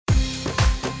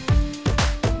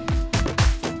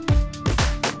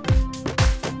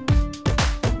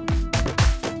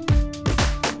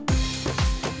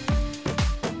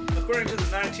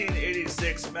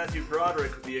1986 Matthew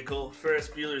Broderick vehicle, Ferris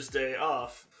Bueller's Day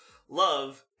Off.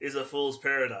 Love is a Fool's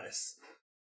Paradise.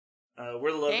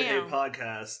 We're the Love to Hate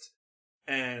podcast,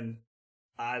 and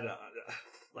I don't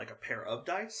like a pair of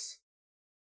dice.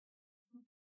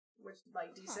 Which,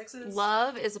 like, D6s?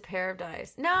 Love is a pair of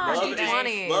dice. No,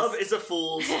 D20s. Love is a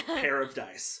fool's pair of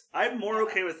dice. I'm more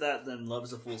okay with that than love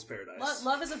is a fool's paradise.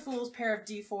 Love is a fool's pair of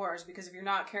D4s, because if you're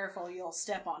not careful, you'll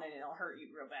step on it and it'll hurt you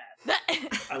real bad.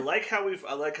 I like how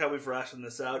we've rationed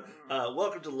this out.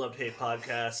 Welcome to the Love to Hate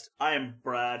podcast. I am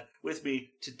Brad. With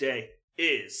me today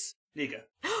is Nika.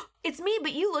 It's me,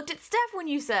 but you looked at Steph when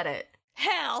you said it.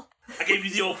 Hell! I gave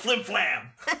you the old flim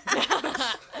flam.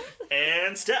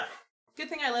 And Steph. Good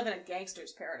thing I live in a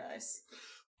gangster's paradise.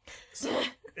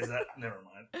 Is that? Never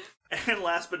mind. And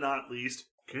last but not least,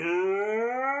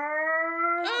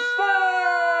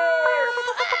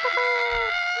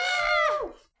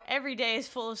 Every day is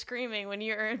full of screaming when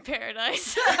you're in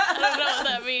paradise. I don't know what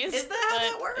that means. Is that how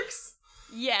that works?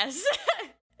 Yes.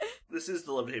 This is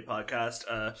the Love to Hate podcast.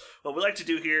 What we like to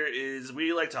do here is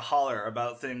we like to holler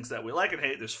about things that we like and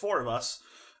hate. There's 4 of us,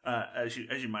 as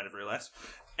you might have realized.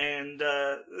 And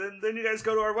then you guys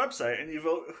go to our website and you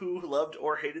vote who loved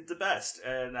or hated the best.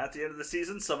 And at the end of the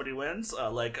season, somebody wins,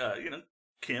 like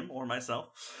Kim or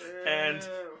myself. And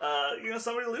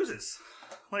somebody loses,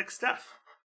 like Steph.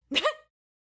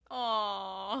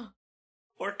 Aww.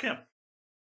 Or Kim.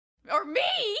 Or me?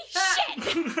 Shit!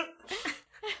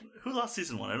 Who lost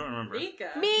season 1? I don't remember. Nika.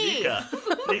 Me!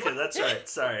 Nika, that's right.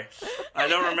 Sorry. I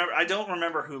don't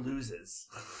remember who loses.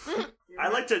 I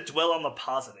like to dwell on the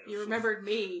positive. You remembered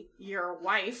me, your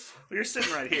wife. You're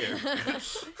sitting right here.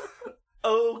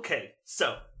 Okay,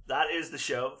 so that is the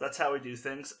show. That's how we do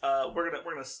things. We're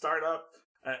gonna start up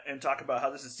and talk about how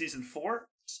this is season 4.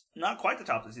 It's not quite the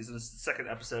top of the season. It's the second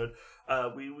episode.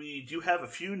 We do have a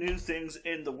few new things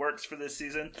in the works for this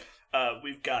season.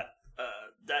 We've got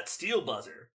that steel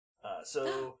buzzer.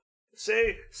 So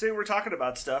say we're talking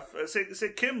about stuff.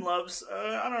 Say Kim loves.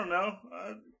 I don't know.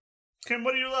 Kim,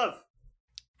 what do you love?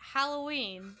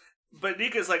 Halloween. But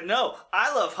Nika's like, no,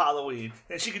 I love Halloween.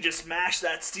 And she could just smash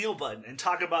that steel button and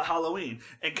talk about Halloween.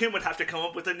 And Kim would have to come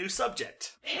up with a new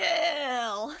subject.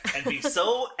 Hell. And be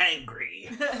so angry.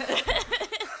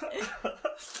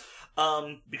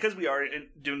 Because we are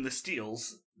doing the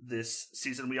steals this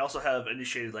season, we also have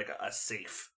initiated like a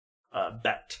safe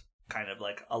bet. Kind of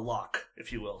like a lock,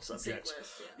 if you will, subject.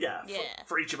 List, yeah.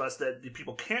 For each of us that the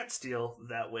people can't steal.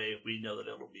 That way we know that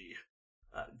it'll be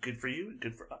good for you and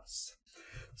good for us.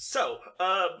 So,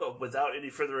 but without any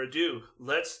further ado,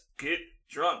 let's get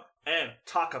drunk and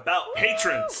talk about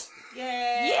patrons.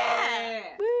 Yeah!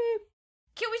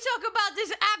 Can we talk about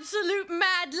this absolute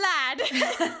mad lad?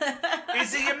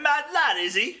 Is he a mad lad,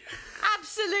 is he?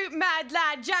 Absolute mad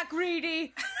lad, Jack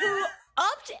Reedy, who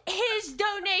upped his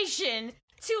donation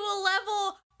to a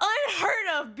level unheard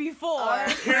of before.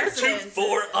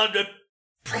 Heretofore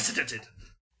unprecedented.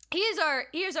 He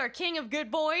is our king of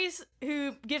good boys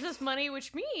who gives us money,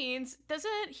 which means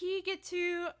doesn't he get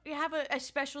to have a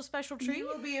special treat? He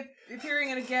will be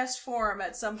appearing in a guest form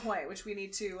at some point, which we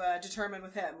need to determine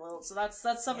with him. Well, so that's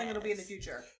something that'll be in the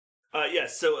future.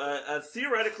 Yes. So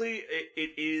theoretically,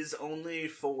 it is only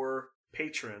for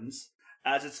patrons,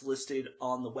 as it's listed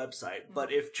on the website. Mm-hmm.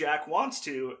 But if Jack wants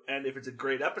to, and if it's a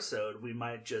great episode, we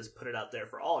might just put it out there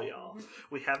for all y'all. Mm-hmm.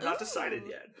 We have not decided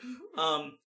yet. Mm-hmm.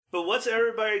 But what's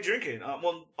everybody drinking?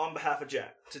 On behalf of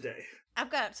Jack today. I've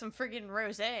got some friggin'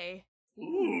 rosé.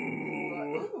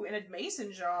 Ooh, in a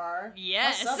mason jar.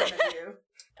 Yes. How southern of you.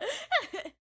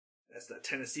 That's that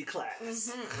Tennessee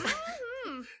class.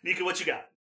 Mm-hmm. Nika, what you got?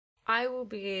 I will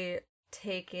be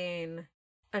taking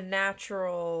a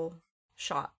natural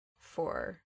shot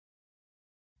for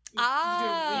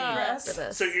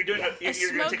this. So you're doing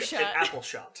you're going to take an apple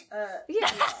shot.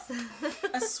 Yes.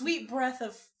 A sweet breath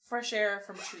of fresh air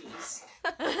from trees.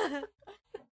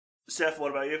 Steph,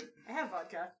 what about you? I have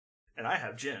vodka. And I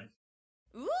have gin.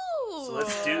 Ooh. So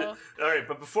let's do it. All right,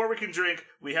 but before we can drink,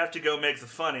 we have to go make the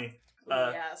funny.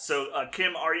 Yes. So,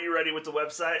 Kim, are you ready with the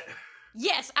website?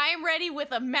 Yes, I am ready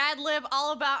with a Mad Lib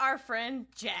all about our friend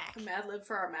Jack. A Mad Lib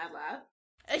for our Mad Lad?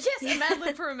 Yes, a Mad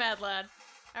Lib for a Mad Lad.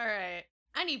 All right.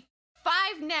 I need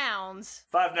 5 nouns.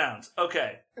 5 nouns.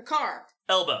 Okay. A car.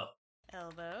 Elbow.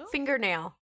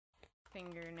 Fingernail.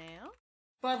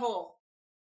 Butthole.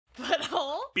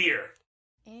 Beer.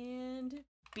 And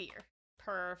beer.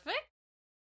 Perfect.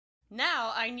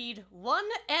 Now I need 1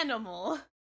 animal.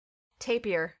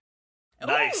 Tapir.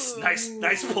 Nice. Ooh.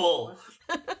 Nice pull.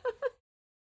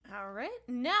 All right.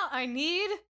 Now I need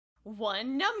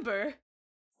 1 number.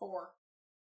 4.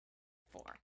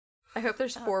 I hope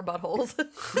there's 4 buttholes.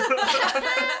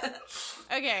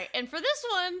 Okay, and for this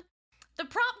one, the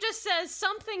prompt just says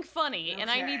something funny, and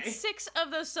I need Okay. 6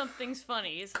 of those somethings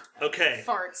funnies. Okay.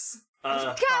 Farts.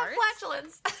 God, Farts.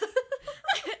 flatulence.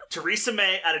 Theresa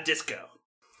May at a disco.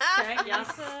 Okay, yeah.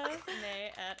 Lisa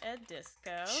May at a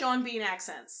disco. Sean Bean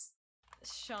accents.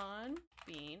 Sean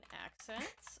Bean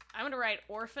accents. I'm gonna write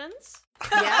orphans.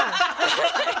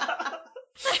 Yeah.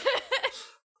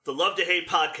 The Love to Hate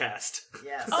podcast.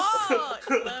 Yes. Oh,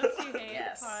 love to hate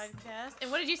Yes. podcast.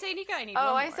 And what did you say, Nika? I need one Oh,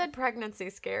 more. I said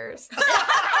pregnancy scares.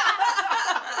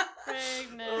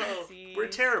 Pregnancy. We're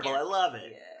terrible. I love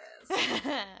it.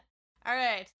 Yes. All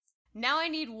right. Now I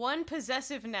need one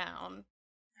possessive noun.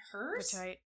 Hers? Which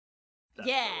I... That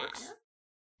Yeah. works.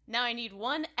 Now I need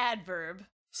one adverb.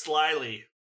 Slyly.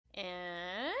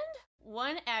 And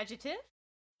one adjective.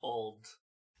 Old.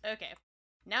 Okay.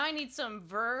 Now I need some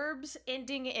verbs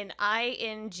ending in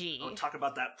ing. Don't talk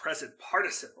about that present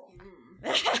participle.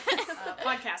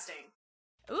 Podcasting.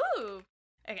 Ooh.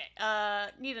 Okay.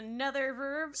 Need another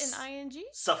verb in ing.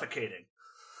 Suffocating.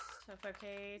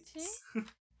 Suffocating.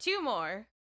 2 more.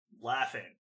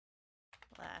 Laughing.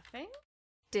 Laughing.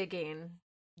 Digging.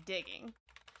 Digging.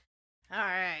 All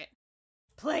right.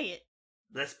 Play it.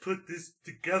 Let's put this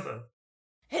together.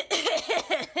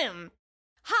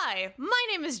 Hi, my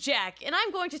name is Jack, and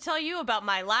I'm going to tell you about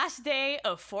my last day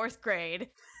of 4th grade.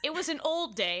 It was an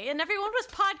old day, and everyone was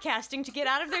podcasting to get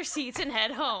out of their seats and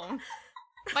head home.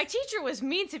 My teacher was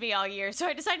mean to me all year, so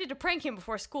I decided to prank him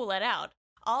before school let out.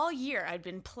 All year, I'd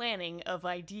been planning of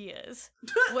ideas.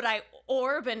 Would I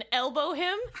orb and elbow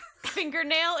him?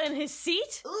 Fingernail in his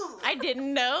seat? I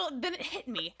didn't know. Then it hit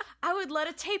me. I would let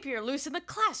a tapir loose in the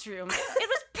classroom. It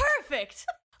was perfect.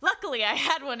 Luckily, I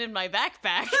had one in my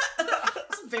backpack.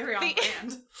 It's very on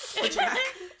brand for Jack.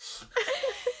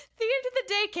 The end of the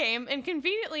day came, and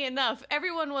conveniently enough,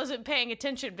 everyone wasn't paying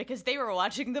attention because they were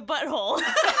watching the butthole.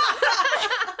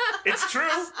 It's true.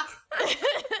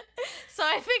 So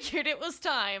I figured it was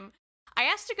time. I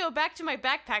asked to go back to my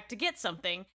backpack to get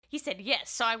something. He said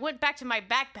yes, so I went back to my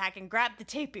backpack and grabbed the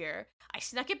tapir. I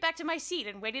snuck it back to my seat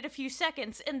and waited a few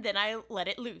seconds, and then I let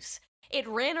it loose. It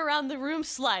ran around the room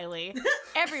slyly.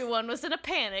 Everyone was in a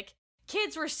panic.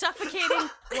 Kids were suffocating,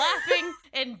 laughing,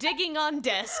 and digging on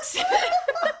desks.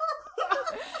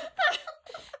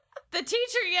 The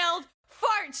teacher yelled,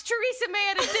 "Farts, Theresa May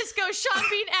at a disco, Sean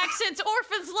Bean accents,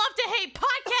 orphans love to hate,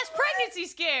 podcast pregnancy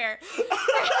scare."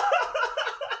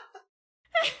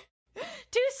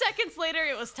 2 seconds later,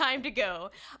 it was time to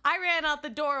go. I ran out the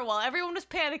door while everyone was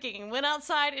panicking and went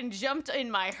outside and jumped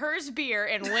in my Hers beer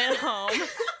and went home.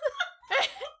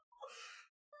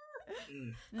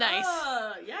 Nice.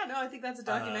 Yeah, no, I think that's a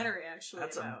documentary, actually.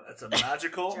 That's about a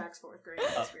magical Jack's 4th grade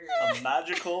experience. a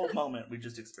magical moment we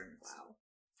just experienced. Wow.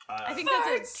 I think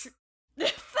that's it.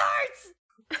 Farts!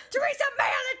 Theresa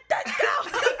May on a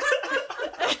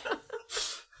disco!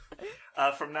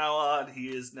 From now on, he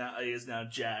is now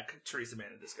Jack. Theresa May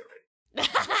in a disco raid.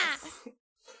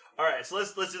 All right, so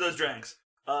let's do those drinks.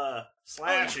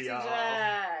 Slash To y'all.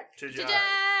 Jack. To Jack.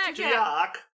 Jack! To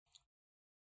Jack.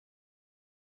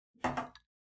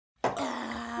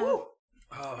 Woo.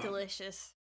 Oh,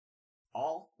 Delicious.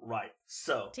 all right,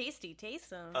 so Tasty, taste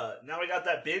them. now we got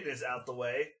that business out the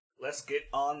way. Let's get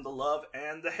on the love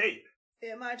and the hate.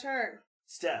 Yeah, my turn.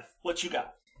 Steph, what you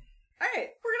got? Alright,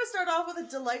 we're gonna start off with a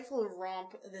delightful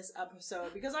romp this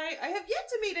episode, because I have yet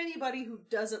to meet anybody who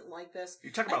doesn't like this.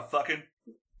 You talking about fucking?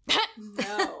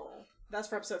 No. That's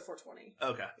for episode 420.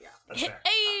 Okay, Yeah. that's fair.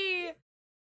 Hey!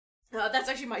 That's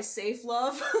actually my safe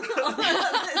love on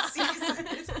this season.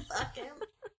 Is fucking.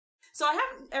 So I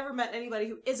haven't ever met anybody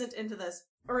who isn't into this,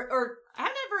 or I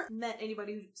haven't ever met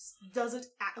anybody who doesn't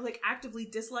actively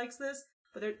dislikes this.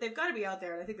 But they've got to be out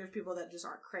there, and I think there's people that just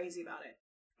aren't crazy about it.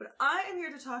 But I am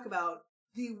here to talk about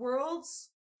the world's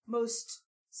most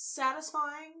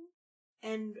satisfying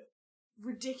and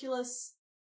ridiculous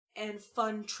and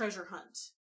fun treasure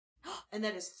hunt, and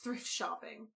that is thrift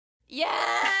shopping.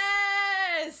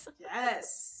 Yes!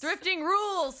 Yes. Thrifting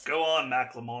rules! Go on,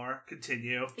 Macklemore.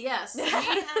 Continue. Yes, me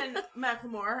and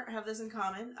Macklemore have this in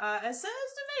common, as to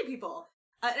many people.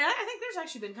 And I think there's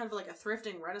actually been kind of like a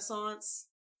thrifting renaissance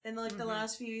in the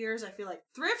last few years. I feel like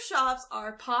thrift shops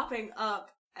are popping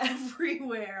up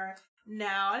everywhere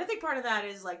now. And I think part of that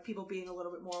is like people being a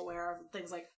little bit more aware of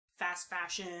things like fast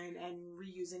fashion and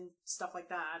reusing stuff like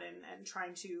that, and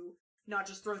trying to not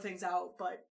just throw things out,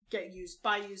 but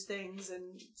buy used things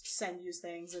and send used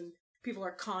things, and people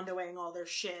are condoing all their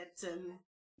shit, and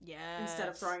Yeah. instead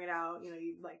of throwing it out.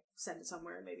 You like send it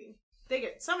somewhere and maybe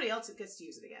somebody else gets to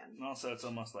use it again. And also, it's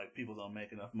almost like people don't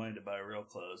make enough money to buy real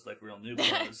clothes, like real new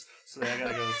clothes, so they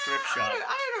gotta go to thrift shop.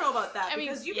 I don't know about that,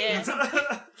 because you can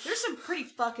Yeah. there's some pretty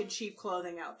fucking cheap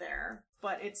clothing out there,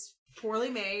 but it's poorly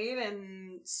made,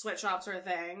 and sweatshops are a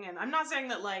thing, and I'm not saying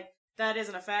that, like, that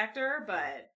isn't a factor,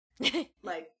 but,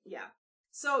 like, yeah.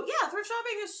 So, yeah, thrift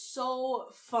shopping is so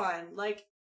fun. Like,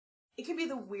 it can be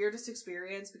the weirdest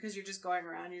experience, because you're just going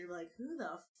around and you're like, who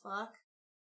the fuck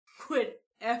would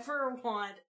ever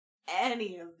want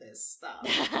any of this stuff?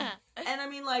 And I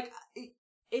mean, like,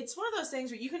 it's one of those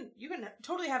things where you can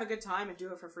totally have a good time and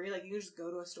do it for free. Like, you can just go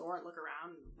to a store and look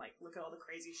around and, like, look at all the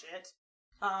crazy shit.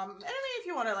 And I mean, if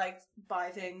you want to, like, buy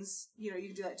things, you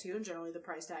can do that too, and generally the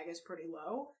price tag is pretty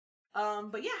low.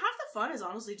 But yeah, half the fun is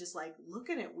honestly just, like,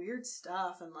 looking at weird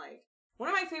stuff, and, like, one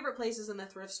of my favorite places in the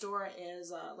thrift store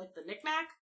is, like, the knick-knack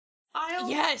aisle.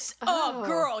 Yes! Oh,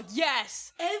 girl,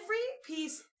 yes! Every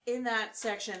piece in that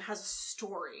section has a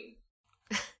story.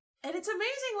 And it's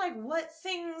amazing, like, what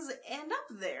things end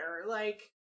up there.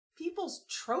 Like, people's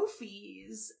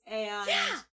trophies, and...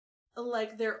 Yeah!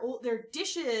 Like, their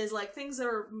dishes, like, things that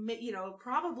are,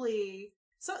 probably...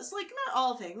 So, it's, like, not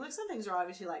all things. Like, some things are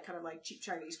obviously, like, kind of, like, cheap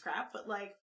Chinese crap, but,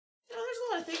 like, there's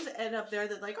a lot of things that end up there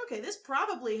that, like, okay, this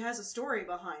probably has a story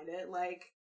behind it. Like,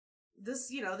 this,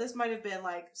 this might have been,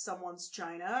 like, someone's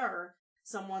china, or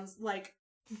someone's, like,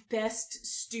 best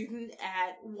student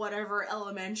at whatever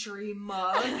elementary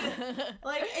mug.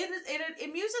 Like, it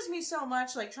amuses me so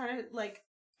much, like, trying to, like,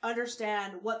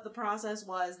 understand what the process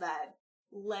was that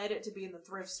led it to be in the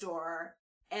thrift store,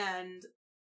 and,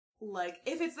 like,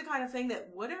 if it's the kind of thing that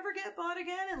would ever get bought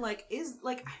again, and, like, is,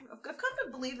 like, I've come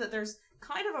to believe that there's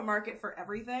kind of a market for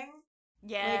everything.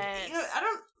 Yes. Like,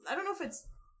 I don't know if it's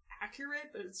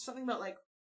accurate, but it's something about, like,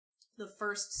 the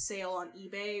first sale on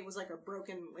eBay was, like, a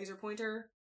broken laser pointer.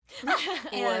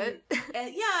 And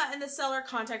yeah, and the seller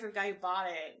contacted the guy who bought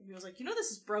it, and he was like,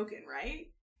 this is broken, right?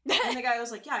 And the guy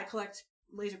was like, yeah, I collect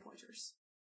laser pointers.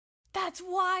 That's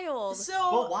wild. So,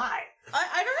 Well, why?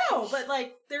 I don't know, but,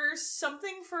 like, there's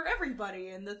something for everybody,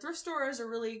 and the thrift store is a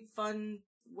really fun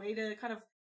way to kind of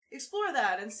explore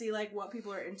that and see, like, what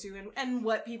people are into, and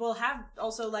what people have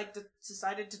also, like,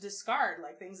 decided to discard,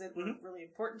 like, things that were really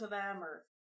important to them,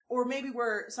 or maybe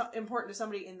were important to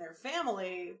somebody in their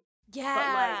family. Yeah.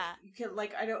 But, like, you can,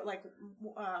 like, I don't, like,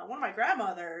 one of my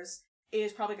grandmothers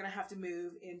is probably going to have to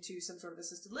move into some sort of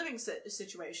assisted living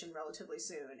situation relatively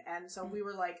soon, and so we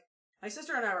were, like, my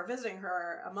sister and I were visiting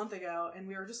her a month ago, and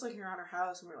we were just looking around her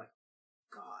house, and we were like,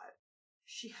 God,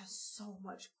 she has so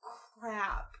much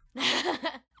crap.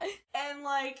 And,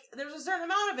 like, there's a certain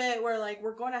amount of it where, like,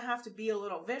 we're going to have to be a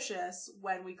little vicious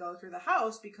when we go through the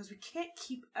house, because we can't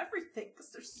keep everything,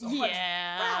 because there's so much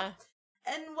crap.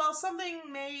 And while something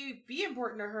may be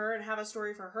important to her and have a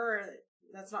story for her,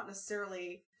 that's doesn't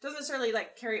necessarily,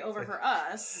 like, carry over for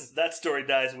us. That story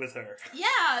dies with her.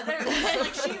 Yeah, and,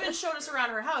 like, she even showed us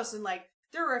around her house, and, like,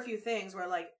 there were a few things where,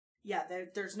 like, yeah,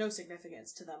 there's no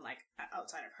significance to them, like,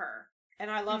 outside of her. And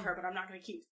I love her, but I'm not going to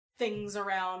keep things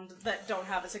around that don't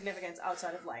have a significance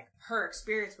outside of, like, her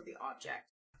experience with the object.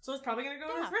 So it's probably going to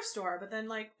go to a thrift store, but then,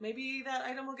 like, maybe that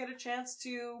item will get a chance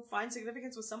to find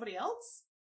significance with somebody else?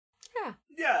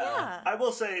 Yeah. I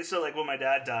will say, so, like, when my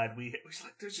dad died, we was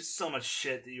like, there's just so much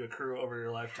shit that you accrue over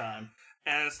your lifetime.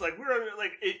 And it's like,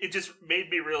 it just made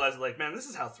me realize, like, man, this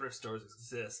is how thrift stores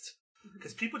exist.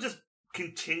 Because people just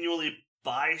continually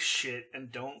buy shit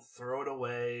and don't throw it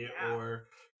away or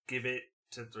give it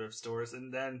to thrift stores.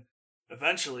 And then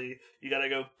eventually you gotta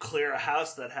go clear a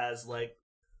house that has, like,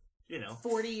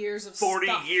 40 years of 40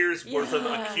 stuff. years worth of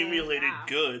accumulated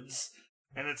goods.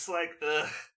 And it's like, ugh.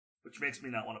 Which makes me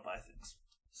not want to buy things.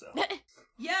 So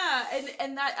yeah,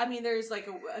 and that, I mean, there's, like,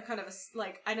 a kind of a,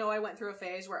 like, I know I went through a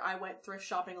phase where I went thrift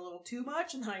shopping a little too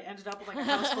much, and then I ended up with, like, a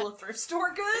house full of thrift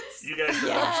store goods. You guys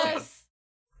don't understand.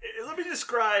 Let me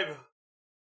describe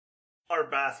our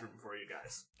bathroom for you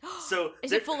guys. So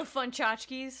is it full of fun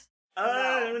tchotchkes?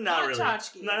 No, not really.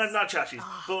 Tchotchkes. Not tchotchkes.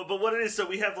 But what it is, so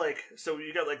we have, like, so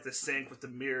you got, like, the sink with the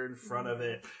mirror in front of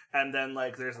it, and then,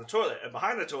 like, there's the toilet, and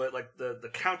behind the toilet, like, the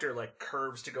counter, like,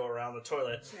 curves to go around the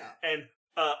toilet. Yeah. And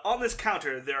on this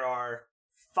counter, there are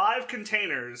 5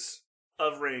 containers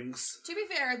of rings. To be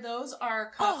fair, those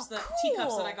are cups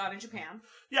teacups that I got in Japan.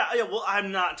 Yeah, well,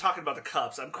 I'm not talking about the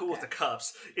cups. I'm cool with the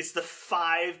cups. It's the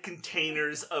 5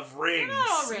 containers of rings. They're not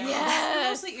all rings. Yes.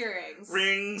 Mostly earrings.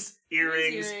 Rings,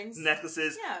 earrings,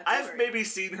 necklaces. Yeah, I've maybe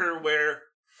seen her wear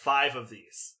 5 of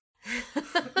these.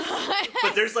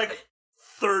 But there's, like,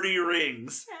 30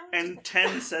 rings and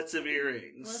 10 sets of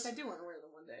earrings. What if I do want to wear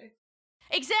them one day?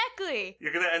 Exactly.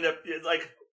 You're gonna end up,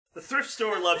 like, The thrift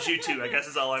store loves you too, I guess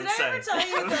is all I'm Did I saying. ever tell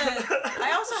you that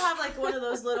I also have like one of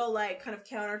those little like kind of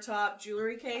countertop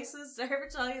jewelry cases? Did I ever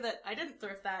tell you that I didn't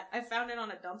thrift that? I found it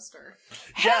on a dumpster.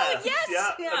 Yeah, yes!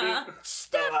 Yeah. I mean,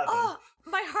 Steph, that happened. oh,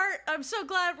 my heart, I'm so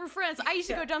glad we're friends. I used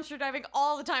to go dumpster diving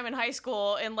all the time in high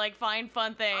school and, like, find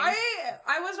fun things.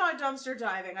 I was not dumpster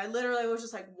diving. I literally was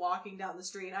just like walking down the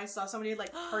street and I saw somebody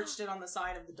like perched it on the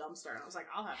side of the dumpster and I was like,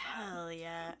 I'll have that. Hell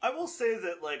yeah. I will say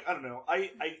that, like, I don't know,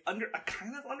 I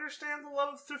kind of understand the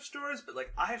love of thrift stores, but,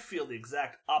 like, I feel the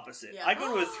exact opposite. Yeah. I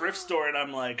go to a thrift store and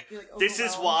I'm like, You're, like, this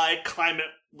is overwhelmed. why climate,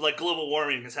 like, global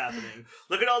warming is happening.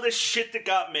 Look at all this shit that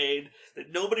got made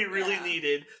that nobody really Yeah.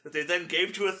 needed, that they then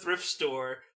gave to a thrift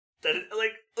store, that,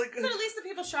 like... But at least the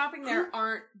people shopping there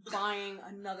aren't buying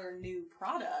another new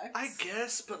product. I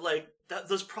guess, but, like,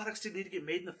 those products didn't need to get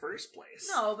made in the first place.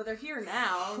 No, but they're here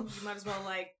now. You might as well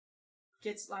like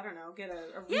get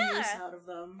a reuse out of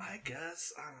them. I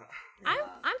guess. I don't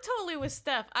know. I'm totally with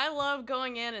Steph. I love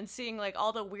going in and seeing, like,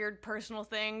 all the weird personal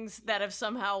things that have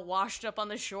somehow washed up on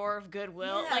the shore of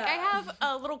Goodwill. Yeah. Like, I have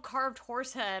a little carved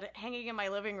horse head hanging in my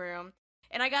living room,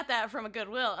 and I got that from a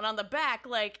Goodwill. And on the back,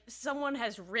 like, someone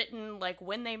has written, like,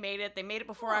 when they made it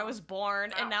before I was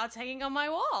born, and now it's hanging on my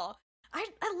wall. I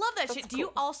love that shit. Do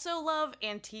you also love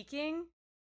antiquing?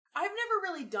 I've never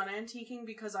really done antiquing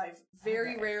because I've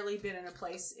very rarely been in a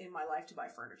place in my life to buy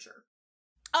furniture.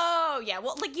 Oh, yeah.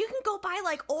 Well, like, you can go buy,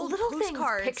 like, old Little things,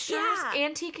 postcards. pictures, Yeah.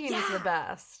 antiquing is the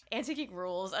best. Antiquing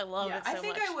rules. I love it so I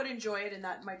think much. I would enjoy it, and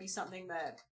that might be something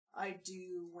that I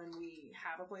do when we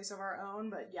have a place of our own.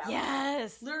 But yeah,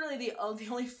 Yes. literally the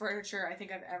only furniture I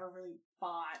think I've ever really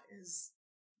bought is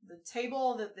the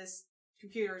table that this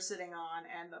computer is sitting on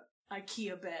and the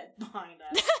IKEA bed behind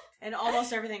us. And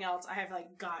almost everything else I have,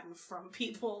 like, gotten from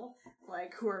people,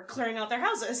 like, who are clearing out their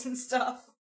houses and stuff.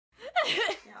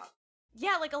 Yeah.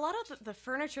 Yeah, like, a lot of the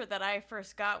furniture that I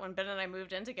first got when Ben and I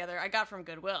moved in together, I got from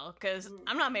Goodwill, because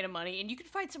I'm not made of money, and you can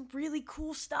find some really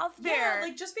cool stuff there. Yeah,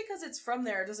 like, just because it's from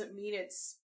there doesn't mean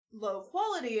it's low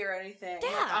quality or anything. Yeah.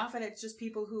 Like, often it's just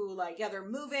people who, like, yeah, they're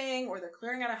moving or they're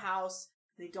clearing out a house.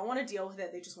 They don't want to deal with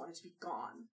it. They just want it to be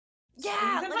gone. Yeah, And you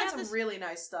can like, I find have some this- really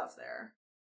nice stuff there.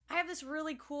 I have this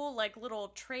really cool, like, little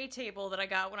tray table that I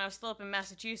got when I was still up in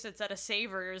Massachusetts at a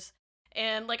Savers,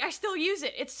 and, like, I still use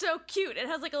it. It's so cute. It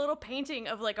has, like, a little painting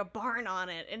of, like, a barn on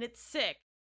it, and it's sick.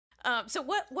 So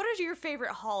what are your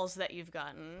favorite hauls that you've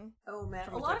gotten? Oh man,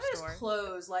 From a a lot of thrift it is store.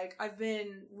 clothes. Like, I've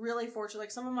been really fortunate.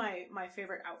 Like, some of my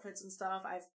favorite outfits and stuff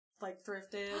I've, like,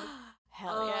 thrifted.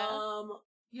 Hell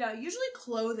yeah. Yeah, usually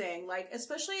clothing. Like,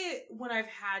 especially when I've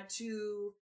had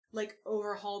to, like,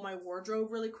 overhaul my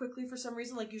wardrobe really quickly for some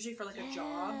reason. Like, usually for, like, a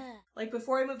job. Like,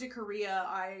 before I moved to Korea,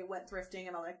 I went thrifting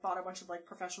and I, like, bought a bunch of, like,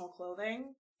 professional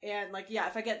clothing. And, like, yeah,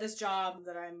 if I get this job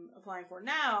that I'm applying for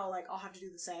now, like, I'll have to do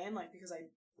the same, like, because I,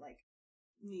 like,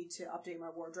 need to update my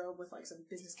wardrobe with, like, some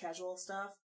business casual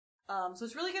stuff. So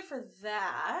it's really good for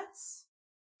that.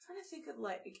 I'm trying to think of,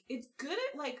 like, it's good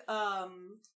at, like,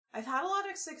 I've had a lot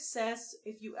of success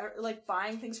if you are, like,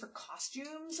 buying things for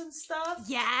costumes and stuff.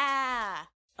 Yeah.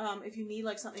 If you need,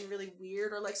 like, something really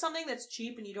weird or, like, something that's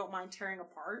cheap and you don't mind tearing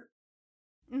apart.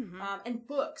 Mm-hmm. And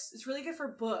books. It's really good for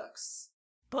books.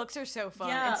 Books are so fun.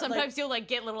 Yeah, and sometimes like- you'll, like,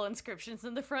 get little inscriptions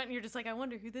in the front and you're just like, I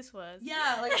wonder who this was.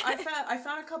 Yeah, like, I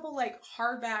found a couple, like,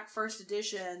 hardback first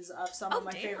editions of some of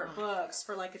my damn. favorite books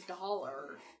for, like,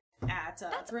 $1 at a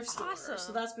That's thrift store. awesome.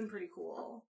 So that's been pretty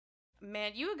cool.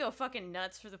 Man, you would go fucking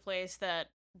nuts for the place that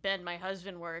Ben, my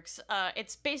husband, works.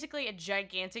 It's basically a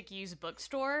gigantic used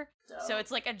bookstore. So Dope.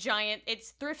 it's like a giant,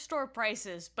 it's thrift store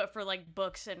prices, but for, like,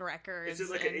 books and records Is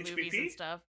it like and an movies HPP? and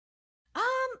stuff.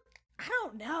 I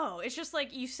don't know. It's just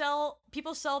like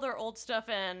people sell their old stuff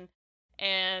and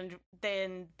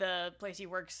then the place he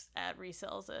works at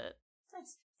resells it.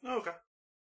 Nice. Oh, okay.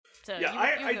 So Yeah, you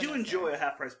I go do nuts enjoy there. a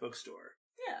half-price bookstore.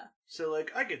 Yeah. So,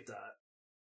 like, I get that.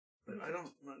 But I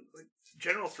don't, like,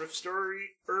 general thrift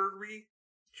store-ery,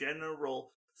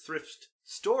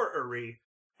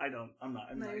 I'm not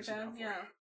Not your usually fan? down for Yeah. it.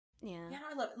 Yeah. Yeah, no,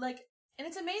 I love it. Like, and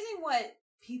it's amazing what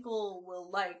people will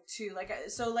like too. Like,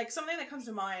 so, like, something that comes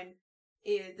to mind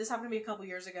is this happened to me a couple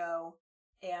years ago,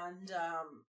 and oh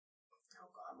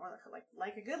god, more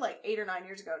like a good 8 or 9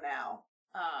 years ago now.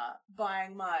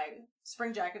 Buying my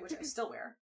spring jacket, which I still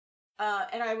wear,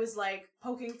 and I was like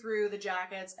poking through the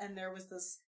jackets, and there was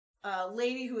this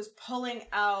lady who was pulling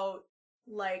out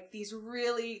like these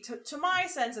really, to my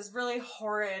senses, really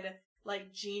horrid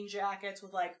like jean jackets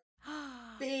with like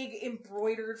big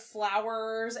embroidered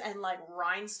flowers and like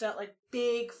rhinestone, like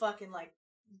big fucking like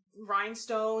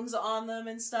rhinestones on them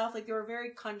and stuff. Like they were very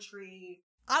country.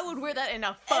 I would wear that in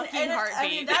a fucking heartbeat. I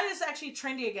mean, that is actually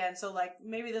trendy again, so, like,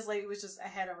 maybe this lady was just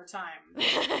ahead of her time.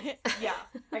 Yeah,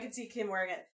 I could see Kim wearing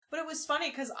it. But it was funny,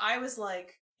 because I was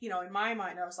like, you know, in my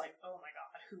mind, I was like, oh my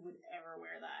god, who would ever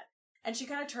wear that? And she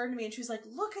kind of turned to me and she was like,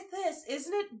 look at this,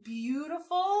 isn't it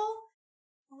beautiful?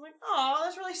 I'm like, oh,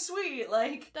 that's really sweet.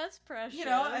 Like, that's precious. You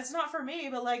know, it's not for me,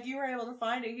 but like, you were able to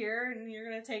find it here and you're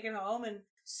gonna take it home and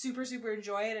super, super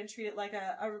enjoy it and treat it like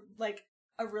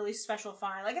a really special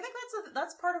find. Like, I think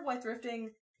that's part of why thrifting,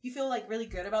 you feel like really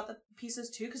good about the pieces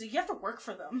too, because you have to work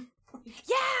for them.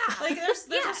 Yeah! Like, there's a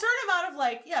certain amount of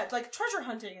like treasure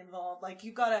hunting involved. Like,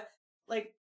 you gotta,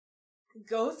 like,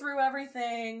 go through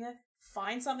everything,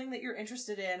 find something that you're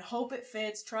interested in, hope it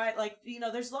fits, try it. Like, you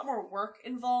know, there's a lot more work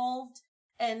involved.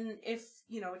 And if,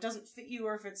 you know, it doesn't fit you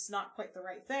or if it's not quite the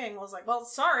right thing, I was like, well,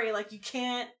 sorry, like, you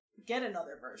can't get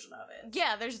another version of it.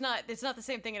 Yeah, it's not the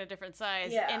same thing in a different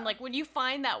size. Yeah. And, like, when you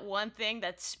find that one thing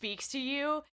that speaks to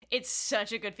you, it's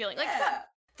such a good feeling. Like, Yeah.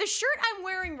 the shirt I'm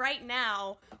wearing right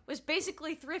now was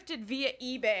basically thrifted via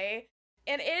eBay.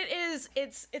 And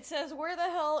it says, where the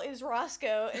hell is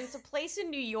Roscoe? And it's a place in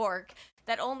New York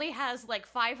that only has, like,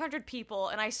 500 people.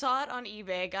 And I saw it on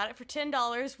eBay, got it for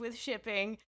 $10 with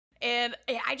shipping. And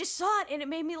I just saw it, and it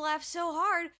made me laugh so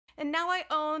hard. And now I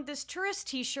own this tourist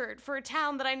t-shirt for a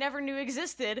town that I never knew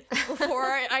existed before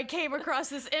I came across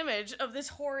this image of this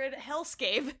horrid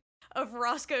hellscape of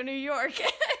Roscoe, New York.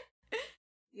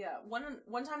 Yeah,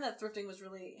 one time that thrifting was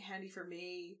really handy for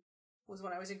me was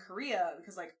when I was in Korea,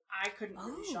 because, like, I couldn't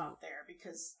really shop there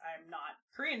because I'm not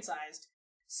Korean-sized.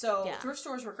 So thrift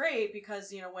stores were great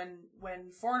because, you know,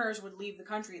 when foreigners would leave the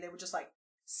country, they would just, like,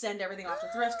 send everything off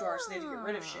to thrift stores so they had to get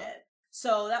rid of shit.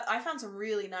 So that I found some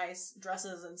really nice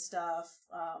dresses and stuff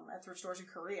at thrift stores in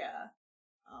Korea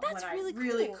That's when really I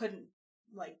really cool. couldn't,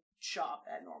 like, shop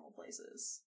at normal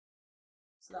places.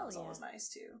 So that was always nice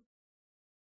too.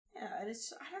 Yeah, and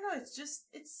it's, I don't know, it's just,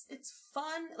 it's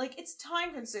fun. Like, it's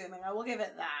time consuming, I will give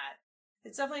it that.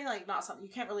 It's definitely, like, not something,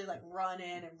 you can't really, like, run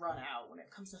in and run out when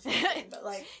it comes to thrifting, but,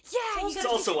 like... Yeah, It's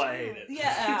also why I hate it.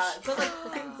 Yeah, but,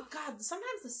 like, God,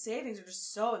 sometimes the savings are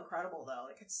just so incredible, though.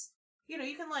 Like, it's, you know,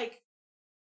 you can, like,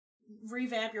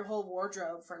 revamp your whole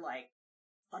wardrobe for, like,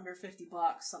 under $50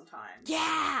 sometimes.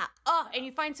 Yeah! Oh, and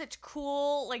you find such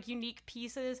cool, like, unique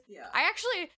pieces. Yeah. I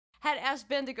actually had asked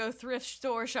Ben to go thrift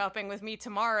store shopping with me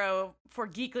tomorrow for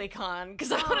GeeklyCon,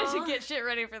 because I wanted to get shit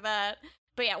ready for that.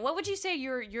 But yeah, what would you say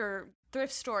your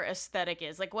thrift store aesthetic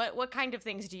is? Like, what kind of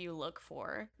things do you look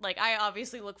for? Like, I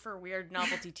obviously look for weird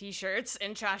novelty t-shirts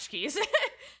and tchotchkes.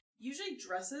 Usually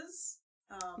dresses.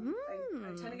 I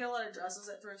tend to get a lot of dresses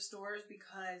at thrift stores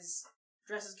because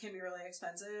dresses can be really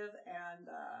expensive, and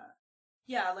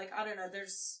yeah, like, I don't know,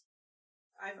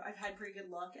 I've had pretty good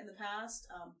luck in the past.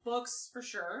 Books for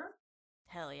sure.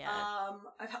 Hell yeah.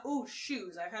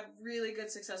 Shoes. I've had really good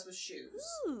success with shoes.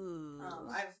 Ooh.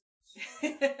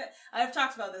 I've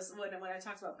talked about this when I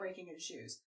talked about breaking into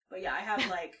shoes. But yeah, I have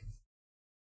like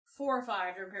 4 or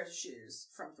 5 different pairs of shoes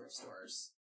from thrift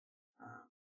stores.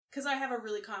 Because I have a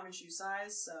really common shoe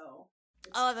size, so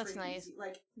it's that's pretty nice. easy.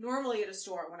 Like, normally at a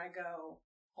store, when I go,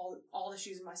 all the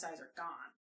shoes in my size are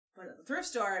gone. But at the thrift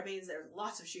store, it means there's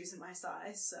lots of shoes in my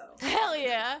size, so... Hell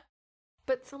yeah.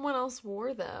 But someone else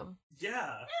wore them. Yeah.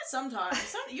 Yeah,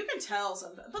 sometimes. You can tell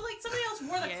sometimes. But, like, somebody else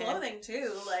wore the clothing,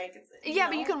 too. Like,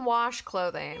 But you can wash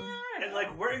clothing. Yeah, And,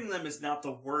 like, wearing them is not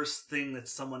the worst thing that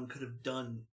someone could have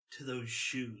done to those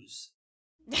shoes.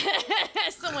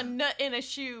 Someone nut in a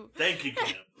shoe. Thank you,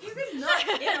 Kim. You can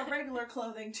nut in a regular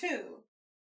clothing, too.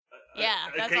 Yeah,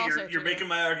 that's okay, also you're true. making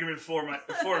my argument for me.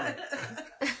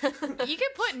 You can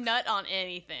put nut on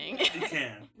anything. You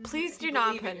can. Please do You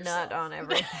not believe in put nut yourself. on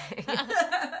everything.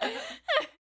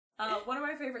 One of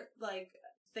my favorite, like,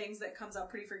 things that comes up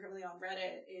pretty frequently on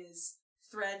Reddit is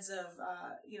threads of,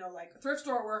 like, thrift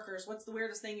store workers, what's the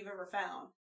weirdest thing you've ever found?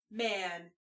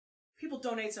 Man, people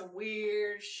donate some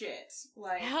weird shit.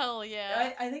 Like, Hell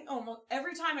yeah. I think almost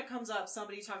every time it comes up,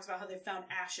 somebody talks about how they found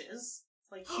ashes.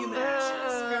 Like, human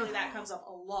ashes. Apparently that comes up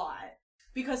a lot.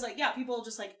 Because, like, yeah, people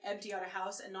just, like, empty out a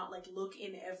house and not, like, look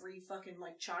in every fucking,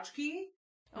 like, tchotchke.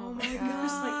 Oh my There's,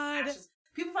 god. like, ashes.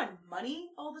 People find money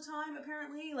all the time,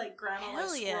 apparently. Like, grandma,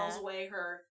 Hell like, yeah. squirrels away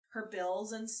her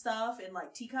bills and stuff in,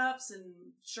 like, teacups and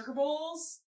sugar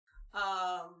bowls.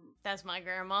 That's my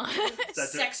grandma.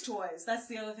 That's Sex toys. That's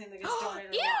the other thing that gets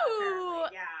donated a lot, Ew! apparently.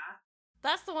 Yeah.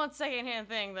 That's the one secondhand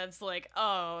thing that's like,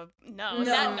 oh, no, No,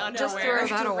 that no, underwear. just throw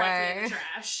that directly away. in the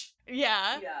trash.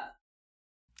 Yeah. Yeah.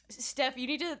 Steph, you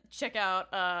need to check out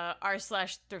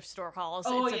r/thrift store hauls.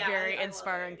 Oh, it's yeah, a very I love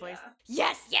inspiring it, place. yeah.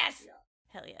 Yes, yes! Yeah.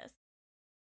 Hell yes.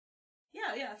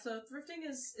 Yeah, so thrifting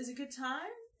is a good time.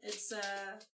 It's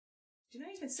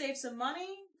you can save some money,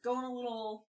 go on a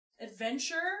little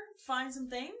adventure, find some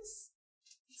things.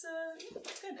 It's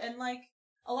good. And, like,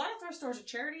 a lot of thrift stores are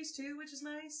charities, too, which is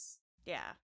nice.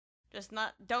 Yeah. Just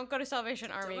don't go to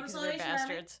Salvation Army because they're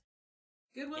bastards.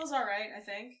 Goodwill's alright, I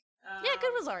think. Yeah,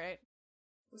 Goodwill's alright.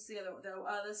 What's the other one, though?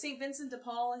 The St. Vincent de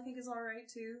Paul, I think, is alright,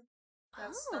 too.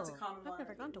 That's a common one. I've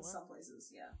never gone to in one. some places,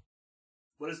 yeah.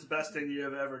 What is the best thing you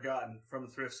have ever gotten from a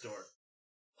thrift store?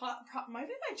 Might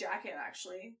be my jacket,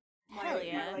 actually. Hell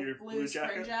yeah. My Your blue spring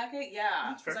jacket? jacket? Yeah.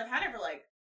 That's fair. Because I've had it for,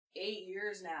 8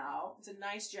 years now. It's a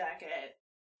nice jacket.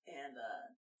 And,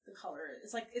 the color,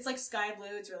 it's like sky blue.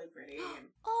 It's really pretty. And,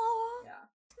 Oh, yeah.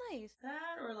 it's nice.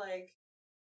 That, or,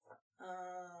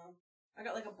 I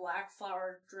got, a black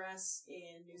flower dress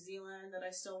in New Zealand that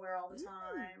I still wear all the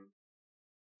time.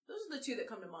 Those are the two that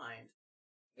come to mind.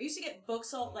 I used to get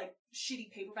books, shitty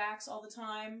paperbacks all the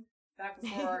time, back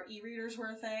before our e-readers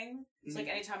were a thing. It's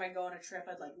anytime I'd go on a trip,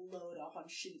 I'd, load up on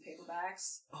shitty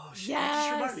paperbacks. Oh, shit. Yes! That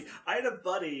just reminded me. I had a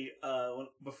buddy,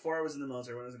 before I was in the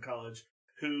military, when I was in college,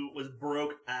 who was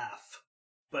broke AF.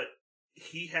 But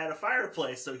he had a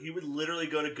fireplace, so he would literally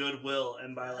go to Goodwill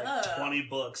and buy, 20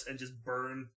 books and just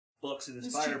burn books in his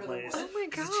It's cheaper than fireplace. wood. Oh my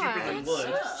 'Cause it's cheaper god. than That's wood.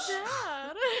 so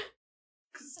sad.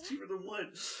 Because it's cheaper than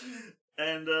wood.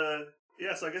 And,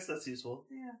 yeah, so I guess that's useful.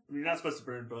 Yeah. I mean, you're not supposed to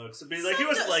burn books. I mean,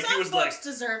 Some books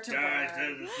deserve to "Guys,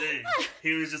 burn. that's the thing."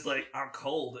 He was just like, I'm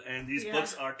cold, and these Yeah.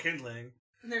 books are kindling.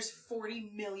 And there's 40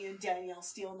 million Danielle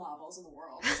Steele novels in the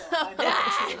world, so I'm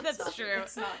That's true.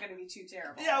 It's not going to be too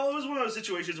terrible. Yeah, well, it was one of those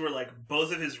situations where,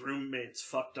 both of his roommates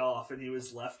fucked off, and he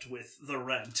was left with the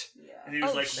rent. Yeah. And he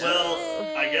was Oh, like, shit.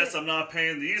 well, I guess I'm not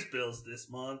paying these bills this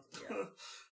month. Yeah.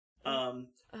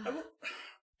 I will,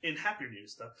 in happier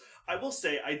news, though, I will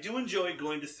say I do enjoy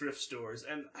going to thrift stores,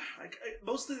 and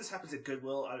mostly this happens at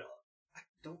Goodwill. I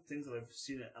don't think that I've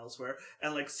seen it elsewhere.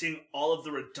 And, seeing all of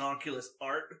the redonkulous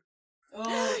art.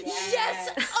 Oh, Yes!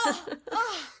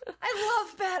 Oh, I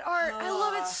love bad art. I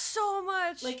love it so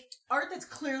much. Art that's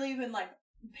clearly been,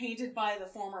 painted by the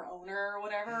former owner or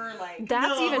whatever, That's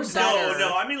no, even no, better.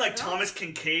 No, I mean Thomas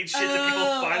Kincaid shit that people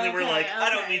finally were like, I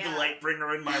don't need the light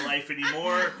bringer in my life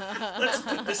anymore. Let's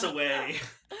put this away.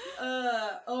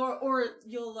 Or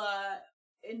you'll,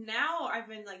 and now I've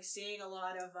been, seeing a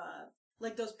lot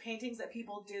of, those paintings that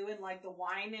people do in, the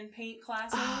wine and paint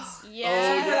classes. yeah.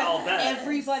 Oh, yeah, I'll bet.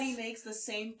 Everybody makes the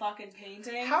same fucking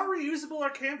painting. How reusable are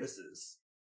canvases?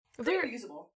 They're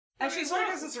reusable. Actually, So I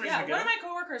guess that's the reason to go. one of my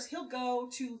coworkers, he'll go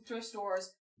to thrift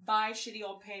stores, buy shitty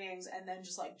old paintings, and then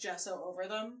just, gesso over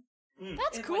them.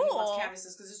 That's When cool. he wants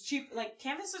canvases, because it's cheap.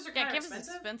 Canvases are kind of canvas is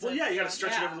expensive. expensive. Well, yeah, you gotta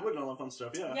stretch it Yeah. over the wood and all that fun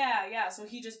stuff, yeah. Yeah, so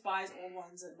he just buys old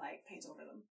ones and, paints over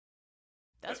them.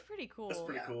 That's pretty cool. That's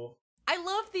pretty cool. I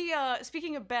love the,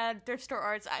 speaking of bad thrift store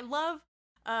arts, I love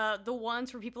the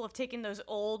ones where people have taken those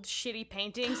old shitty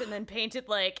paintings and then painted,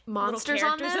 Monsters little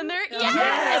on characters them? in there. Oh,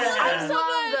 Yes! I So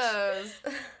love much.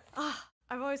 those. Ah,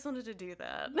 I've always wanted to do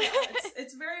that. Yeah,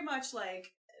 it's very much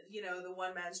the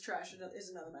one man's trash is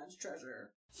another man's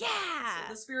treasure. Yeah! So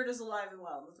the spirit is alive and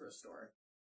well in the thrift store.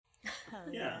 Hell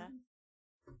Yeah.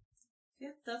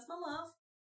 Yeah, that's my love.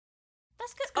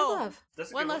 That's good. Good Oh, love.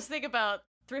 That's a one good last thing about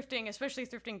thrifting, especially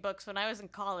thrifting books. When I was in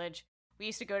college, we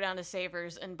used to go down to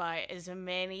Savers and buy as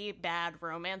many bad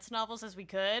romance novels as we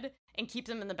could and keep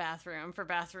them in the bathroom for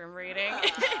bathroom reading.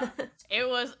 It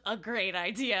was a great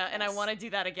idea, and I want to do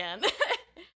that again.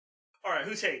 All right,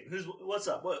 who's hating? What's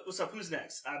up? What's up? Who's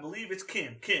next? I believe it's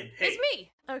Kim. Kim, hey. It's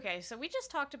me. Okay, so we just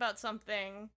talked about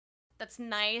something that's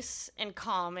nice and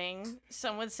calming.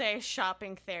 Some would say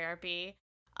shopping therapy.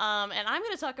 And I'm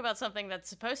going to talk about something that's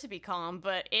supposed to be calm,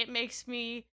 but it makes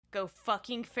me go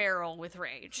fucking feral with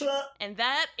rage. And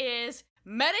that is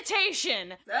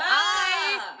meditation.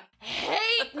 I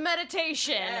hate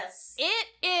meditation. Yes. It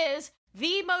is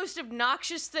the most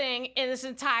obnoxious thing in this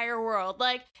entire world.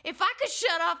 If I could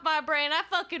shut off my brain, I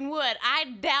fucking would. I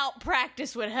doubt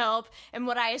practice would help. And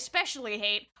what I especially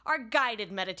hate are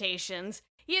guided meditations.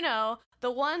 The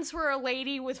ones where a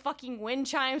lady with fucking wind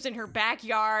chimes in her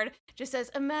backyard just says,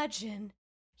 imagine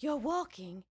you're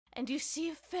walking and you see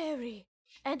a fairy.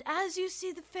 And as you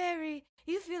see the fairy,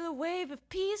 you feel a wave of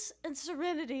peace and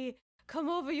serenity come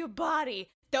over your body.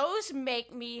 Those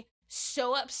make me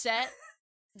so upset.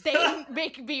 They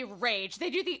make me rage. They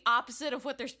do the opposite of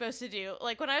what they're supposed to do.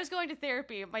 When I was going to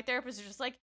therapy, my therapist was just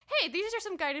like, hey, these are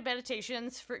some guided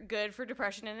meditations good for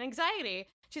depression and anxiety.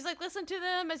 She's like, listen to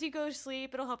them as you go to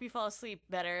sleep. It'll help you fall asleep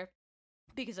better.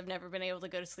 Because I've never been able to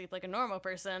go to sleep like a normal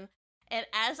person. And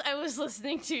as I was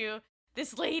listening to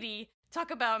this lady talk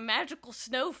about magical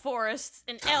snow forests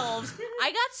and elves,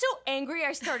 I got so angry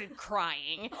I started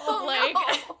crying.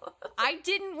 I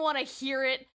didn't want to hear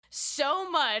it. so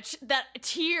much that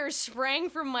tears sprang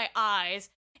from my eyes.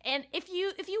 And if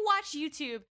you watch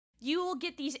YouTube, you will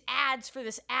get these ads for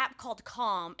this app called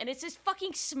Calm, and it's this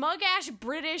fucking smug-ass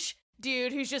British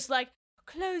dude who's just like,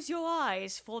 close your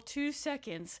eyes for 2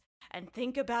 seconds and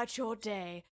think about your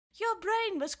day. Your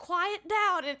brain must quiet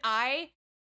down, and I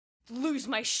lose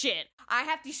my shit. I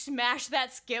have to smash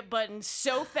that skip button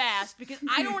so fast because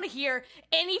I don't want to hear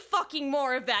any fucking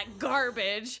more of that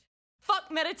garbage.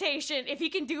 Fuck meditation. If you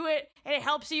can do it and it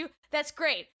helps you, that's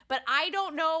great. But I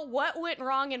don't know what went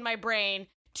wrong in my brain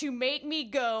to make me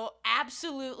go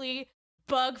absolutely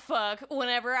bug fuck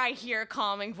whenever I hear a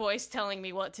calming voice telling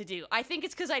me what to do. I think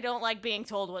it's because I don't like being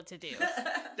told what to do.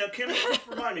 Now, Kim,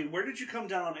 remind me, where did you come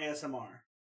down on ASMR?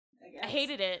 I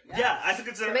hated it. Yeah, I think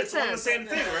it's one of the same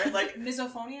thing, right? Like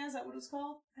misophonia, is that what it's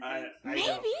called? Maybe.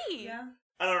 Yeah.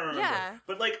 I don't remember. Yeah.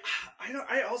 But like,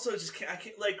 I also just can't. I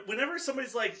can't. Like, whenever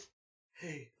somebody's like,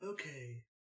 "Hey, okay,"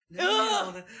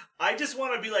 I just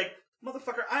want to be like,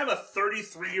 "Motherfucker, I'm a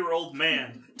 33-year-old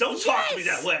man. Don't talk to me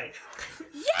that way.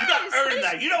 Yes! You gotta earn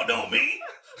that. You don't know me."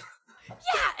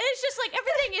 Yeah, and it's just like,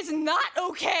 everything is not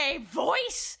okay,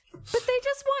 voice. But they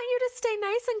just want you to stay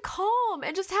nice and calm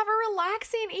and just have a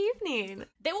relaxing evening.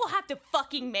 They will have to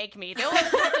fucking make me. They will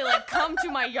have to, like, come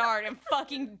to my yard and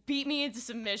fucking beat me into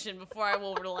submission before I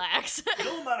will relax.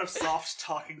 No amount of soft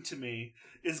talking to me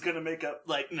is gonna make up,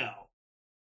 like, no.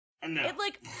 No. It,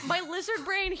 like, my lizard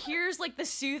brain hears, like, the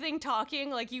soothing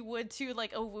talking like you would to,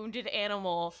 like, a wounded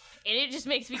animal, and it just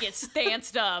makes me get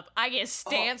stanced up. I get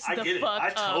stanced I the get fuck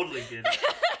it. up. I totally get it.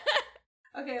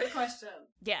 Okay, a question.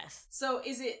 Yes. So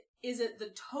is it the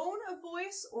tone of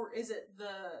voice or is it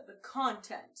the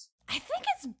content? I think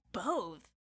it's both.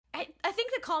 I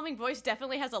think the calming voice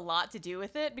definitely has a lot to do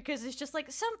with it, because it's just,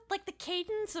 like, the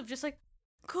cadence of just, like,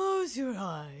 close your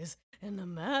eyes and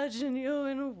imagine you're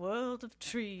in a world of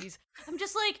trees. I'm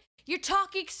just like, you're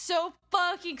talking so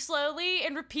fucking slowly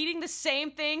and repeating the same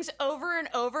things over and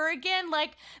over again.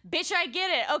 Like, bitch, I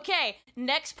get it. Okay,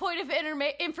 next point of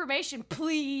information,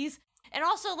 please. And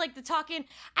also, like, the talking,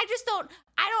 I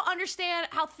don't understand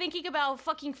how thinking about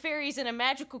fucking fairies and a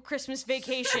magical Christmas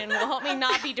vacation will help me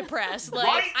not be depressed. Like,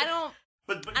 Right? I don't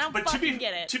fucking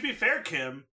get it. To be fair,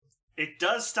 Kim, it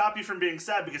does stop you from being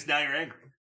sad because now you're angry.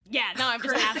 Yeah, no, I'm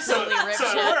just absolutely ripped So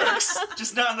shit. it works,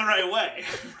 just not in the right way.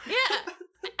 Yeah.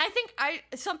 I think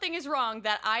something is wrong,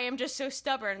 that I am just so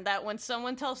stubborn that when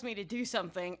someone tells me to do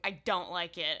something, I don't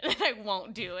like it, and I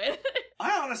won't do it.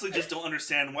 I honestly just don't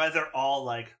understand why they're all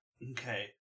like, okay,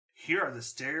 here are the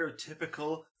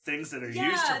stereotypical things that are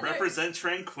used to represent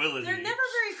tranquility. They're never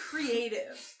very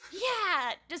creative.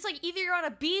 Yeah, just like either you're on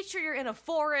a beach or you're in a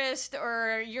forest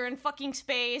or you're in fucking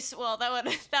space. Well, that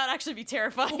would actually be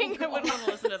terrifying. I wouldn't want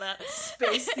to listen to that.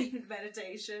 Space-themed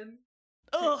meditation.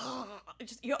 Ugh,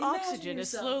 just your Imagine oxygen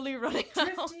is yourself slowly running out.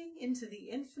 drifting into the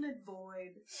infinite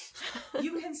void.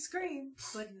 You can scream,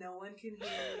 but no one can hear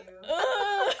you.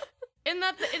 Ugh. Isn't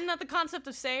that the concept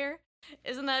of Sayer?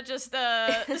 Isn't that just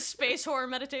space horror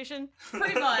meditation?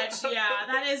 Pretty much, yeah.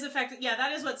 That is effective. Yeah,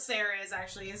 that is what Sarah is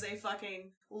actually, is a fucking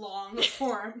long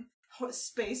form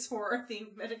space horror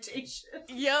themed meditation.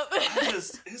 Yep.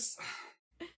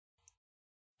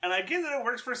 And I get that it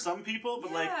works for some people,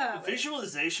 but Yeah, like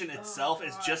visualization itself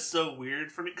is God. just so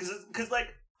weird for me because like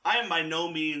I am by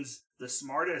no means the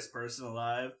smartest person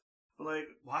alive, but like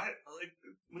why, like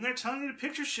when they're telling you to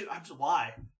picture shit, I'm just,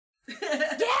 why? Yeah.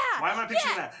 Why am I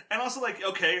picturing that? And also, like,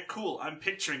 okay, cool, I'm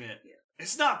picturing it. Yeah.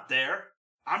 It's not there.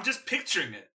 I'm just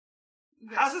picturing it.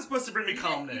 How's it supposed to bring me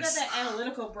calmness? You got that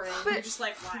analytical brain. You're just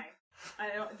like, why?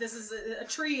 I don't. This is a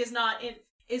tree is not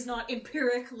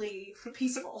empirically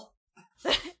peaceful.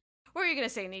 What were you gonna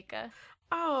say, Nika?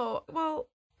 Oh, well,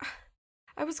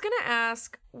 I was gonna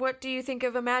ask, what do you think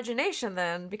of imagination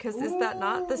then? Because is that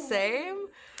not the same?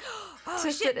 Oh, To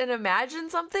shit. sit and imagine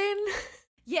something?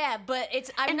 Yeah, but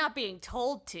I'm not being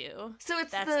told to. So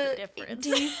it's That's the difference.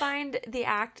 Do you find the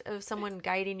act of someone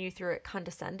guiding you through it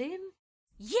condescending?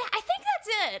 Yeah, I think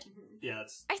that's it. Yeah,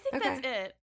 it's I think Okay. that's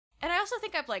it. And I also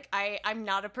think I'm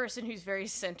not a person who's very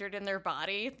centered in their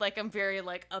body. Like, I'm very,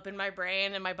 like, up in my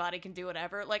brain and my body can do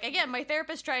whatever. Like, again, my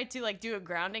therapist tried to, like, do a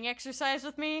grounding exercise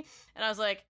with me, and I was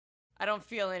like, I don't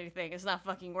feel anything. It's not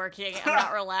fucking working. I'm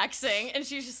not relaxing. And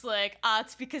she's just like,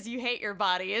 it's because you hate your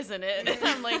body, isn't it? And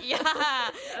I'm like, yeah,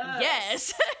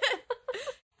 yes.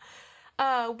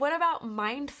 What about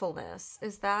mindfulness?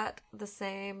 Is that the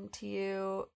same to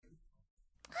you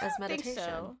as meditation? I think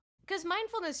so. Because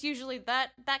mindfulness usually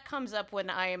that comes up when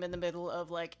I am in the middle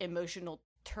of like emotional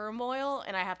turmoil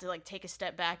and I have to like take a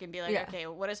step back and be like, Yeah. okay,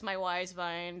 what is my wise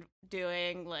mind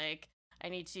doing? Like, I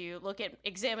need to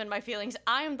examine my feelings.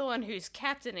 I am the one who's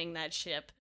captaining that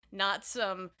ship, not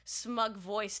some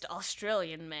smug-voiced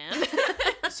Australian man.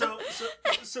 So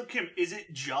Kim, is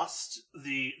it just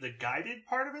the guided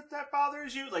part of it that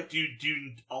bothers you? Like, do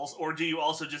you also, or do you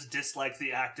also just dislike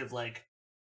the act of like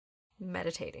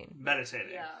Meditating.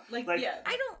 Yeah. Like I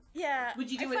don't, yeah.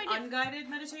 Would you do an unguided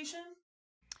meditation?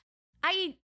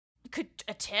 I could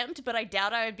attempt, but I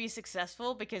doubt I would be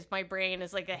successful because my brain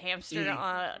is like a hamster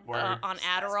on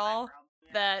Adderall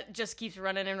that just keeps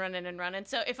running and running and running.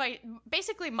 So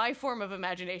basically my form of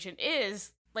imagination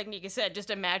is, like Nika said, just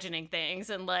imagining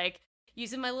things and like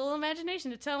using my little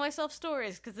imagination to tell myself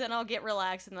stories, because then I'll get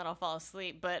relaxed and then I'll fall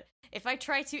asleep. But if I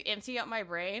try to empty out my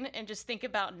brain and just think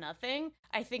about nothing,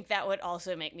 I think that would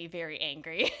also make me very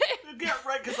angry. Yeah,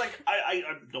 right, because like I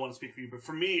don't want to speak for you, but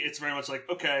for me it's very much like,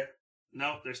 okay,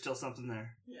 no, there's still something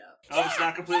there. Yeah. Oh, it's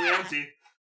not completely empty.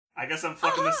 I guess I'm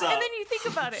fucking this up. And then you think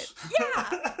about it. Yeah.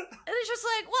 And it's just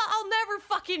like, well, I'll never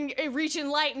fucking reach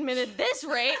enlightenment at this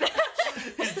rate.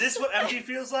 Is this what empty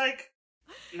feels like?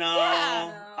 No,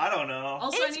 Yeah. I don't know.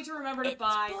 Also, I need to remember to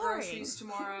buy boring. groceries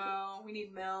tomorrow. We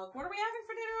need milk. What are we having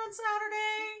for dinner on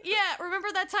Saturday? Yeah, remember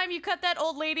that time you cut that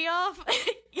old lady off?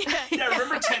 Yeah,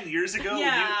 remember 10 years ago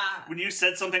Yeah. when you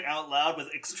said something out loud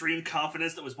with extreme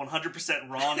confidence that was 100%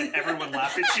 wrong and everyone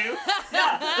laughed at you?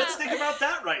 Yeah, let's think about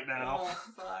that right now.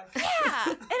 Oh, fuck. Yeah,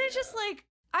 and it's just like,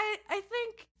 I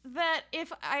think that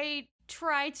if I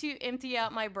try to empty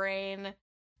out my brain,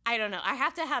 I don't know, I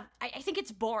think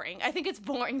it's boring. I think it's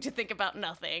boring to think about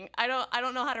nothing. I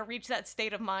don't know how to reach that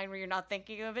state of mind where you're not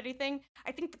thinking of anything.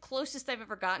 I think the closest I've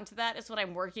ever gotten to that is when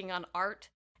I'm working on art,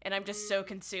 and I'm just so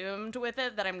consumed with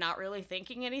it that I'm not really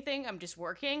thinking anything, I'm just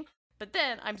working. But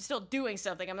then I'm still doing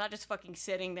something. I'm not just fucking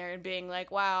sitting there and being like,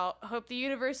 wow, hope the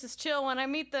universe is chill when I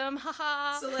meet them,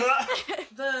 haha. So, like,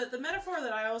 the metaphor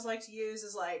that I always like to use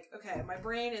is like, okay, my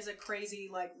brain is a crazy,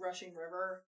 like, rushing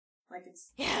river. Like, it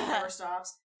never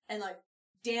stops. And, like,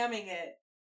 damming it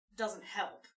doesn't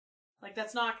help. Like,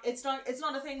 it's not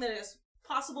a thing that is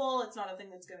possible. It's not a thing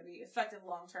that's going to be effective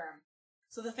long term.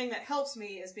 So the thing that helps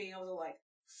me is being able to, like,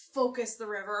 focus the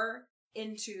river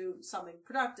into something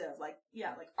productive. Like,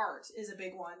 yeah, like art is a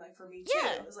big one, like for me too.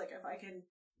 Yeah. It's like if I can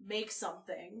make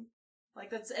something, like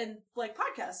that's, and like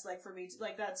podcasts, like for me,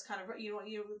 like that's kind of, you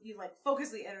like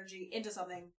focus the energy into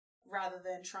something rather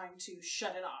than trying to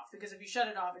shut it off. Because if you shut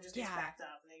it off, it just gets backed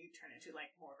up and then you turn into like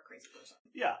more of a crazy person.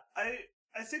 Yeah,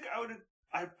 I think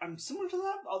I'm similar to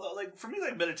that, although, like, for me,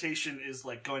 like, meditation is,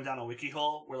 like, going down a wiki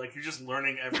hole, where, like, you're just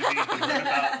learning everything you can learn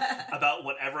about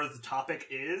whatever the topic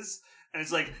is, and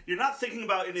it's like, you're not thinking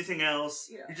about anything else,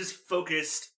 you're just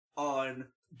focused on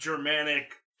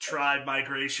Germanic tribe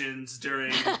migrations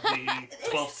during the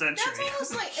 12th century.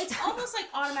 It's almost like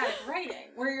automatic writing,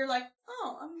 where you're like,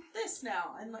 oh, I'm this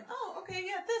now, and like, oh, okay,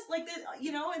 yeah, this, like, this,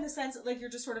 you know, in the sense that, like, you're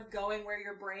just sort of going where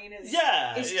your brain is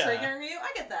triggering you.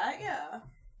 I get that, yeah.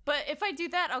 But if I do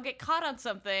that, I'll get caught on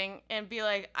something and be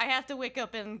like, I have to wake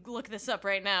up and look this up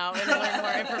right now and learn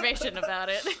more information about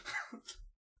it.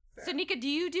 So, Nika, do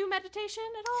you do meditation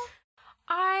at all?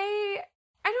 I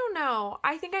don't know.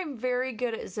 I think I'm very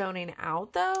good at zoning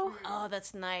out, though. Oh,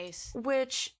 that's nice.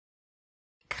 Which,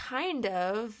 kind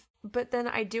of, but then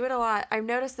I do it a lot. I've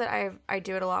noticed that I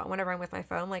do it a lot whenever I'm with my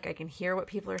phone. Like, I can hear what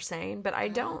people are saying, but I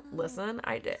don't listen.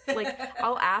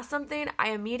 I'll ask something, I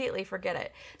immediately forget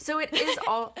it. So it is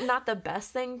all not the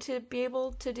best thing to be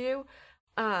able to do.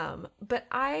 But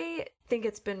I think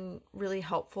it's been really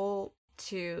helpful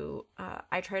to,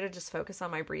 I try to just focus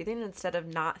on my breathing instead of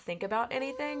not think about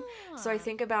anything. So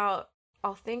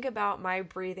I'll think about my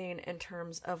breathing in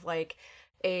terms of like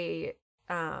a,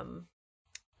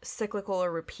 cyclical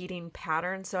or repeating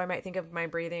pattern. So I might think of my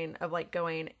breathing of like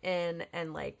going in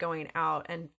and like going out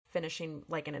and finishing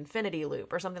like an infinity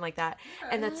loop or something like that.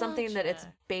 And that's something that it's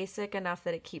basic enough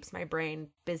that it keeps my brain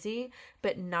busy,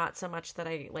 but not so much that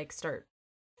I like start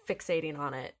fixating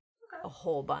on it a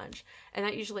whole bunch. And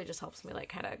that usually just helps me like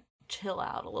kind of chill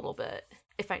out a little bit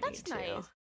if I need to.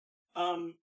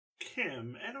 Nice.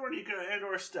 Kim and or Nika and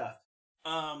or Steph,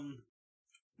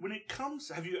 when it comes,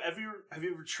 have you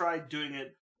ever tried doing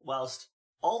it whilst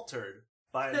altered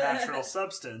by a natural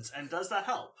substance, and does that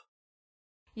help?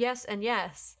 Yes and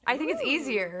yes. I think it's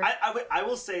easier. I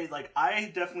will say, like,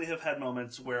 I definitely have had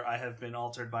moments where I have been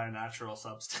altered by a natural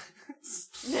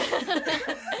substance.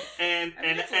 and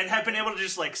have been able to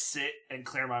just, like, sit and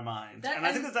clear my mind. And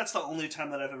I think that's the only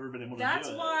time that I've ever been able to do it. That's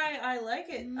why I like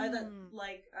it. I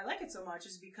like it so much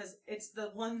is because it's the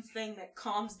one thing that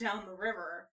calms down the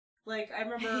river. Like, I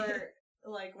remember,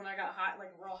 like, when I got high,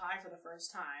 like, real high for the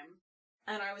first time,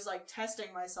 and I was, like,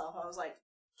 testing myself. I was like,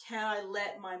 can I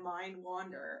let my mind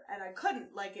wander? And I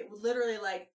couldn't. Like, it literally,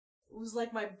 like, it was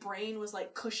like my brain was,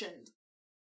 like, cushioned.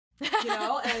 you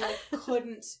know, and I like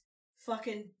couldn't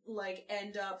fucking like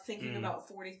end up thinking about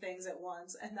 40 things at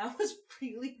once, and that was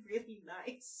really, really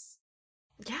nice.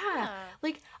 Yeah.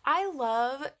 Like, I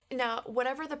love, now,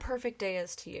 whatever the perfect day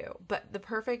is to you, but the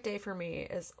perfect day for me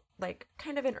is like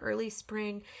kind of in early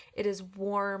spring. It is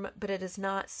warm, but it is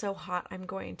not so hot I'm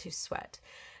going to sweat.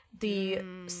 The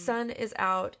sun is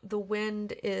out, the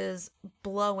wind is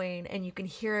blowing, and you can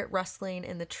hear it rustling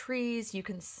in the trees. You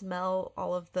can smell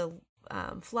all of the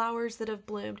flowers that have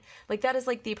bloomed. Like, that is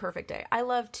like the perfect day. I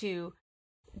love to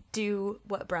do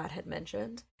what Brad had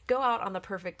mentioned. Go out on the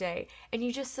perfect day, and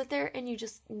you just sit there and you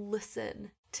just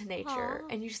listen to nature. Aww.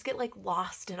 And you just get like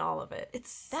lost in all of it.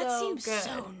 It's that so seems good.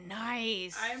 So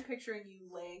nice. I am picturing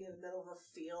you laying in the middle of a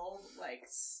field, like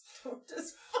stoked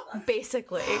as fuck.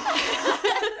 Basically.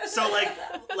 So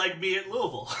like me at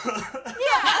Louisville.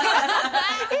 Yeah.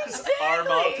 Exactly. Arm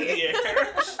up in the air.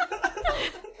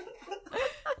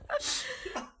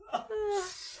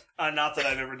 Not that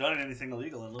I've ever done anything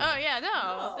illegal in Louisville. Oh yeah,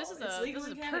 no. This is it's a legal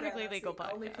in Canada. perfectly That's legal the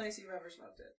podcast. only place you've ever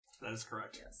smoked it. That is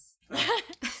correct. Yes.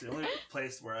 It's the only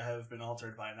place where I have been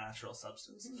altered by a natural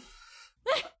substance.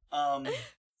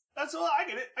 That's all. I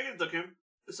get it though, Kim.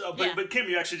 So, but Kim,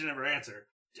 you actually didn't ever answer.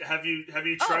 Have you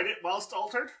tried it whilst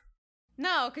altered?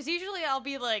 No, because usually I'll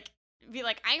be like,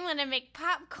 I'm gonna make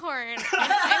popcorn, and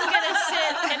I'm gonna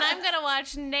sit, and I'm gonna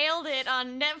watch Nailed It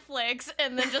on Netflix,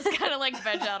 and then just kind of like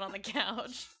veg out on the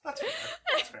couch. That's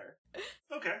fair.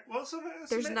 Okay, well, so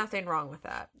there's nothing wrong with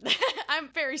that. I'm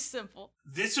very simple.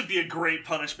 This would be a great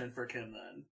punishment for Kim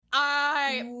then.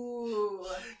 Ooh.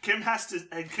 Kim has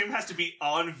to be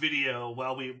on video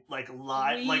while we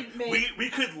we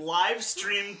could live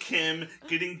stream Kim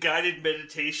getting guided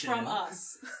meditation from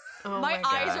us. Oh my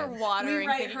eyes are watering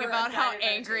write thinking her about a how guided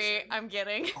angry meditation. I'm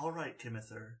getting. All right,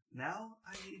 Kimither. Now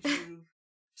I need you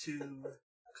to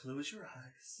close your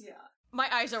eyes. Yeah. My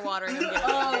eyes are watering. I'm getting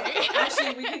Oh, angry.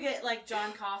 actually, we could get like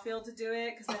John Caulfield to do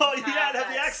it because have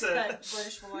the accent, that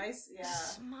British voice. Yeah.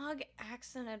 Smug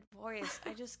accented voice.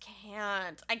 I just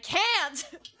can't. I can't.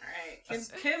 All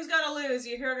right, Kim's gonna lose.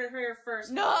 You heard it here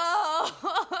first. No.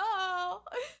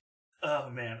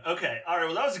 Oh man. Okay. All right.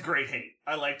 Well, that was a great hate.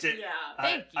 I liked it. Yeah.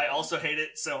 Thank you. I also hate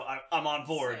it, so I'm on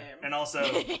board. Same. And also,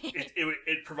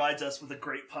 it provides us with a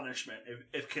great punishment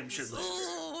if Kim should lose.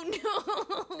 Oh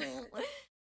no.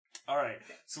 All right.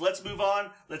 So let's move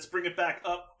on. Let's bring it back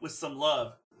up with some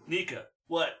love. Nika,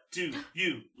 what do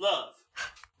you love?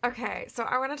 Okay, so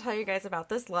I want to tell you guys about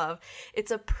this love.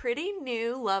 It's a pretty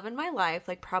new love in my life,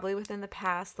 like probably within the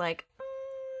past, like,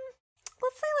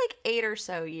 let's say like 8 or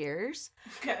so years.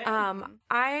 Okay.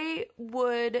 I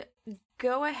would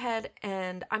go ahead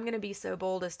and I'm going to be so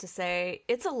bold as to say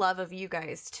it's a love of you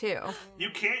guys too. You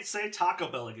can't say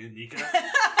Taco Bell again, Nika.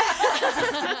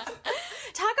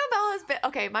 Taco Bell has been,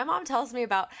 okay, my mom tells me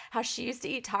about how she used to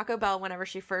eat Taco Bell whenever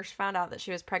she first found out that she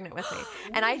was pregnant with me.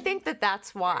 And I think that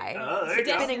that's why. Oh, there you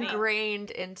It's go. been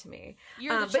ingrained into me.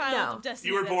 You're the but child no. of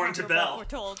destiny. You were that born Taco to Bell. We're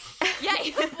told. Yeah,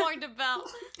 you were born to Bell.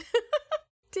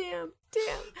 Damn.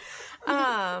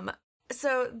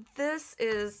 So this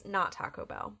is not Taco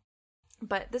Bell,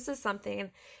 but this is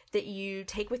something that you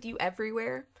take with you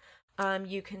everywhere.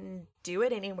 You can do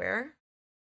it anywhere.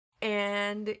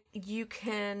 And you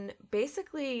can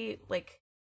basically, like,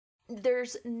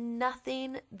 there's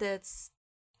nothing that's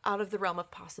out of the realm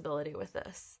of possibility with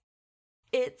this.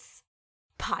 It's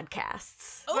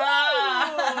podcasts. Oh,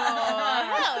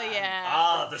 hell yeah.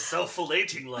 Ah, the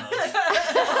self-filleting love.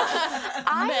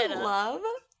 I Meta. love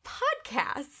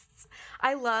podcasts.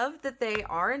 I love that they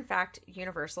are, in fact,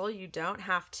 universal. You don't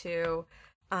have to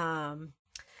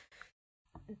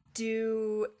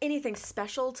do anything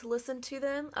special to listen to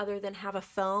them other than have a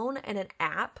phone and an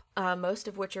app, most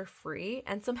of which are free,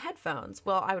 and some headphones.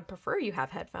 Well, I would prefer you have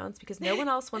headphones because no one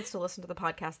else wants to listen to the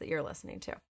podcast that you're listening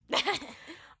to.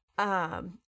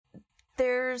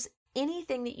 There's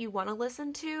anything that you want to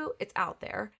listen to, it's out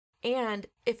there. And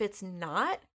if it's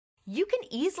not, you can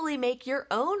easily make your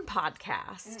own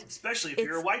podcast. Especially if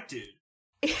you're a white dude.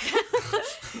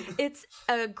 It's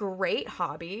a great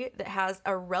hobby that has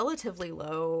a relatively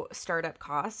low startup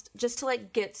cost just to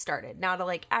like get started. Now to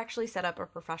like actually set up a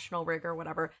professional rig or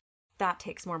whatever, that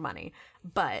takes more money.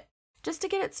 But just to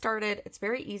get it started, it's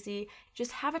very easy.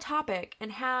 Just have a topic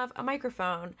and have a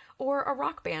microphone or a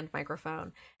rock band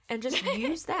microphone and just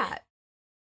use that.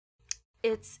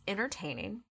 It's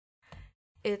entertaining.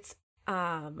 It's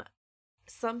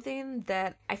something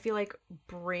that I feel like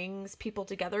brings people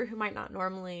together who might not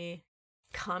normally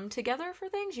come together for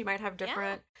things. You might have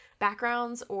different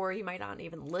backgrounds, or you might not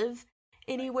even live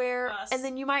anywhere, Us. and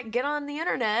then you might get on the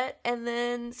internet and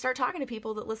then start talking to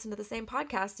people that listen to the same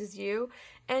podcast as you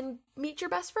and meet your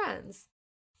best friends.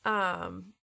 I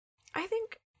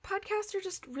think podcasts are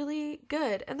just really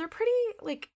good, and they're pretty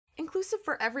like inclusive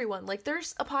for everyone. Like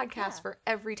there's a podcast for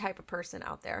every type of person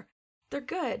out there. They're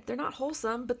good. They're not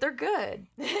wholesome, but they're good.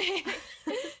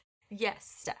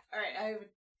 Yes, Steph. All right, I have a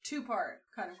two-part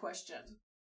kind of question.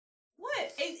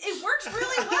 What? It works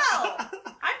really well. I've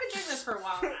been doing this for a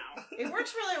while now. It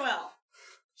works really well.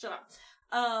 Shut up.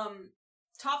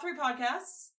 Top 3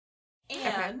 podcasts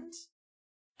and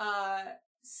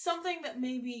something that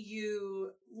maybe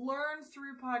you learned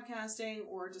through podcasting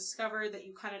or discovered that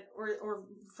you kind of or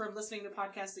from listening to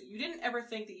podcasts that you didn't ever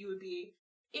think that you would be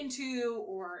into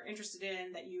or interested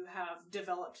in that you have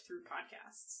developed through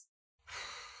podcasts.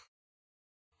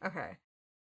 Okay.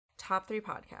 Top 3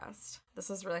 podcasts. This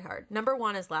is really hard. Number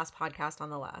 1 is Last Podcast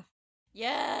on the Left.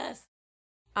 Yes.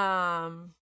 They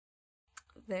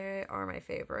are my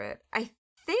favorite. I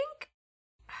think,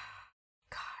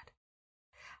 God,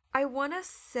 I want to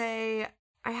say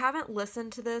I haven't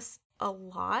listened to this a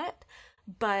lot,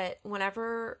 but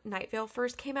whenever Night Vale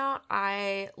first came out,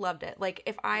 I loved it. Like,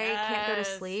 if I can't go to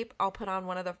sleep, I'll put on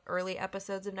one of the early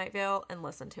episodes of Night Vale and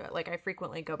listen to it. Like, I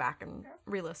frequently go back and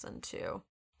re-listen to.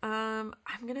 I'm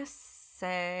gonna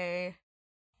say,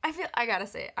 I gotta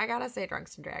say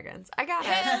Drunks and Dragons. Hell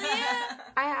yeah.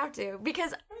 I have to,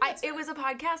 because it was a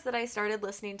podcast that I started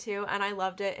listening to and I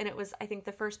loved it. And it was, I think,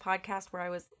 the first podcast where I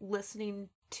was listening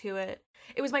to it.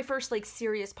 It was my first like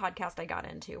serious podcast I got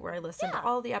into where I listened to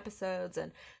all the episodes,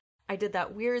 and I did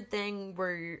that weird thing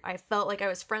where I felt like I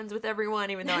was friends with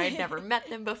everyone, even though I had never met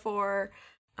them before.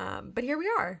 But here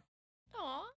we are.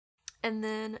 Aw. And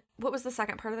then, what was the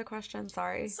second part of the question?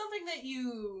 Sorry. Something that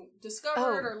you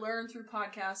discovered or learned through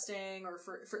podcasting, or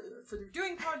for through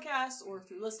doing podcasts, or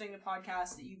through listening to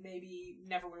podcasts that you maybe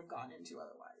never would have gone into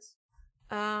otherwise.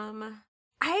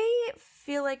 I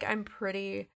feel like I'm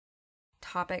pretty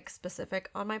topic specific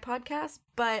on my podcast,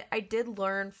 but I did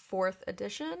learn 4th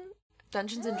edition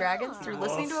Dungeons and Dragons through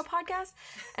listening to a podcast,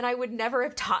 and I would never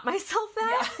have taught myself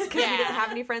that because we didn't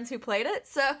have any friends who played it.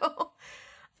 So,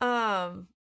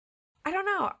 I don't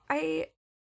know. I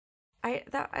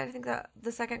think that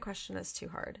the second question is too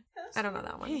hard. I don't know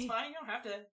that one. It's fine. You don't have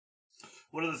to.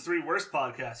 What are the 3 worst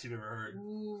podcasts you've ever heard?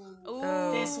 Ooh.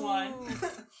 This one.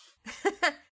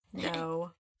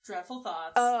 No. Dreadful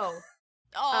Thoughts. Oh.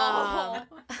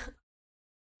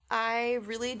 I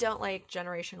really don't like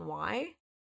Generation Y.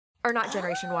 Or not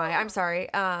Generation Y. I'm sorry.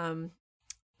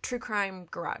 True Crime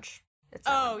Garage. It's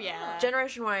that one. Yeah.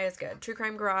 Generation Y is good. True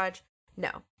Crime Garage,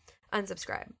 no.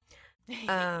 Unsubscribe.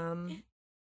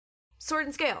 Sword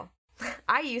and Scale.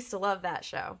 I used to love that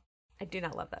show. I do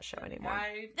not love that show anymore.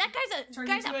 That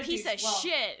guy's a piece of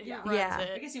shit who runs it.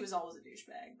 I guess he was always a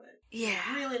douchebag, but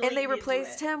yeah. really and they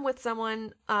replaced him with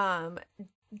someone damn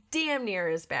near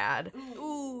as bad.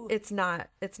 Ooh. It's not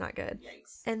good.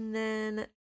 Yikes. And then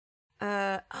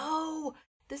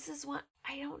this is one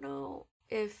I don't know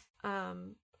if My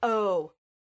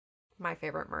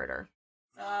Favorite Murder.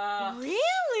 Really?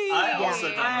 I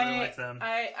also don't really like them.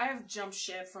 I have jumped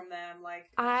ship from them. Like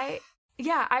I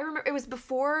remember it was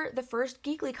before the first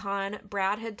GeeklyCon.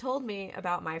 Brad had told me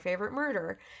about My Favorite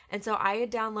Murder, and so I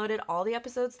had downloaded all the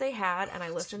episodes they had, and I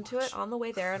listened to it on the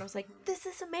way there, and I was like, "This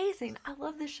is amazing! I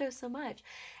love this show so much."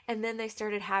 And then they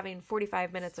started having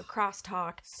 45 minutes of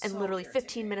crosstalk and literally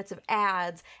 15 minutes of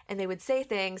ads, and they would say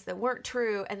things that weren't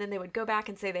true, and then they would go back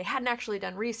and say they hadn't actually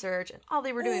done research, and all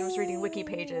they were doing was reading wiki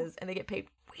pages, and they get paid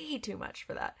way too much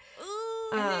for that.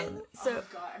 oh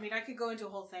god, I mean, I could go into a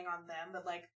whole thing on them, but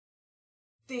like,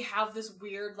 they have this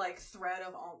weird like thread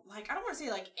of like, I don't want to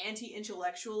say like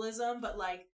anti-intellectualism, but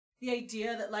like the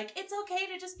idea that like it's okay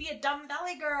to just be a dumb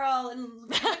valley girl and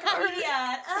be a comedian.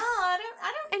 I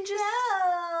don't and just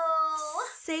know.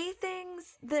 Say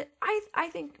things that I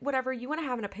think whatever you want to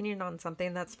have an opinion on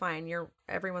something, that's fine.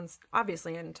 Everyone's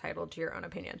obviously entitled to your own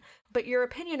opinion, but your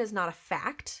opinion is not a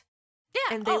fact.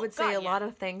 Yeah. And they would say a lot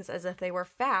of things as if they were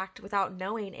fact without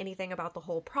knowing anything about the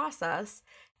whole process,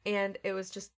 and it was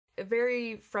just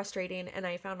very frustrating, and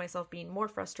I found myself being more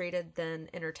frustrated than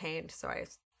entertained, so I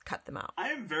cut them out. I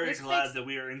am very glad that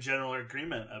we are in general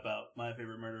agreement about My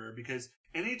Favorite Murderer, because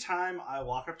anytime I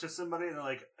walk up to somebody and they're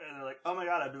like, "Oh my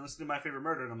god, I've been listening to My Favorite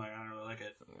Murderer," and I'm like, "I don't really like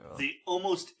it," the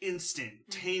almost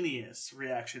instantaneous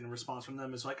reaction and response from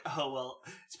them is like, "Oh well,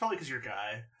 it's probably because you're a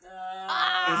guy."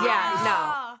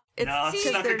 It's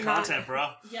not good content, bro.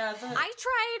 Yeah, I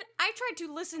tried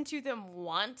to listen to them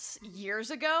once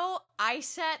years ago. I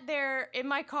sat there in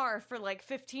my car for like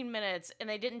 15 minutes and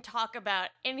they didn't talk about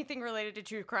anything related to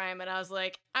true crime, and I was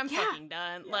like, I'm fucking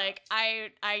done. Yeah. Like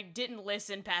I didn't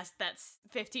listen past that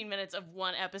 15 minutes of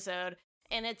one episode,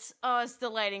 and it's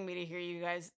delighting me to hear you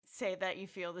guys say that you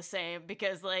feel the same,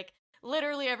 because like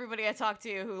literally everybody I talk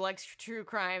to who likes true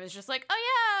crime is just like, oh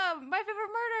yeah, my favorite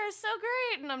murder is so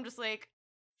great, and I'm just like,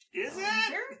 Is it?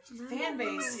 Their fan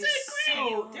base is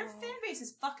their fan base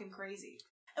is fucking crazy.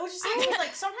 And which is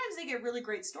like sometimes they get really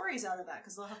great stories out of that,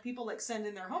 because they'll have people like send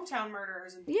in their hometown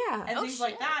murders and things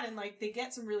like that, and like they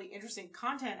get some really interesting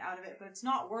content out of it, but it's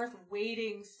not worth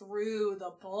wading through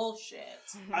the bullshit.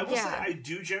 I will say I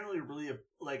do generally really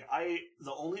like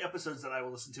the only episodes that I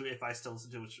will listen to, if I still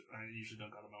listen to, which I usually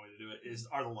don't go out of my way to do it,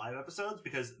 are the live episodes,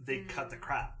 because they cut the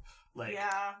crap. Like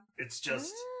it's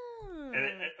just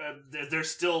and they're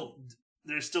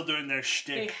still doing their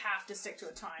shtick. They have to stick to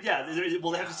a time. Yeah, they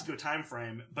have to stick to a time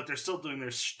frame, but they're still doing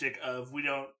their shtick of, we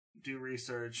don't do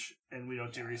research, and we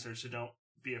don't do research, so don't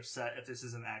be upset if this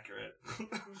isn't accurate.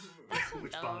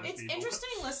 Which bothers It's people. interesting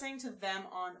listening to them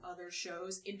on other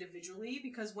shows individually,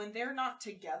 because when they're not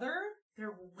together,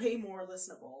 they're way more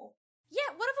listenable.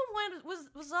 yeah, one of them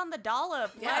was on the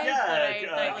Dollop. Yeah. live Yeah, that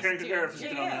I Karen listened to. Kagura has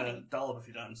been on the Dollop a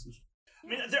few times. I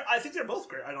mean, I think they're both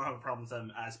great. I don't have a problem with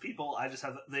them as people. I just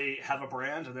they have a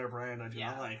brand, and their brand I do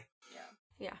not like.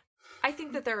 Yeah. I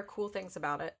think that there are cool things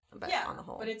about it, but on the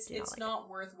whole, but it's like not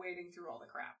worth wading through all the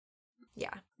crap.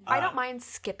 Yeah. I don't mind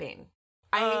skipping.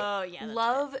 I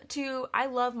love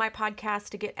my podcast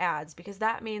to get ads, because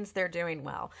that means they're doing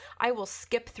well. I will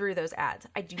skip through those ads.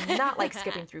 I do not like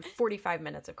skipping through 45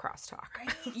 minutes of crosstalk.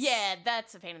 Right? Yeah,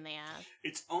 that's a pain in the ass.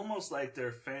 It's almost like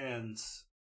their fans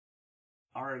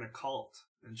are in a cult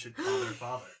and should call their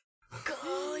father.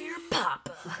 Call your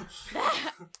papa.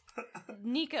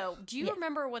 Nico, do you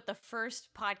remember what the first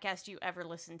podcast you ever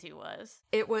listened to was?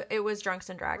 It was Drunks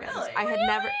and Dragons.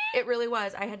 Really? It really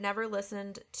was. I had never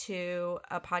listened to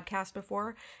a podcast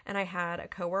before, and I had a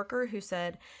coworker who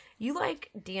said, "You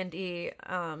like D&D,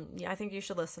 I think you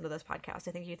should listen to this podcast.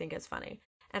 I think you think it's funny."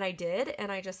 And I did,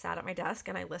 and I just sat at my desk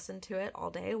and I listened to it all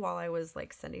day while I was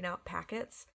like sending out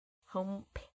packets, home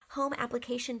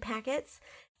application packets,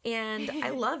 and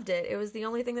I loved it. It was the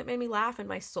only thing that made me laugh in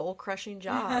my soul-crushing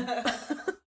job.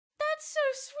 That's so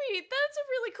sweet. That's a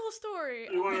really cool story.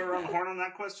 You want to run the horn on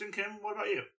that question, Kim? What about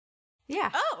you?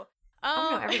 Yeah. Oh,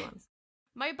 no, everyone's.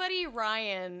 My buddy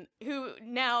Ryan, who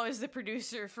now is the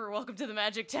producer for Welcome to the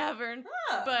Magic Tavern,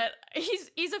 but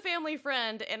he's a family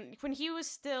friend, and when he was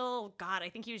still, I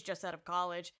think he was just out of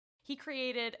college, he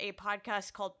created a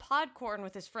podcast called Podcorn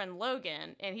with his friend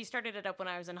Logan, and he started it up when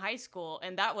I was in high school,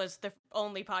 and that was the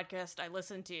only podcast I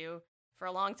listened to for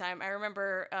a long time. I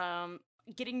remember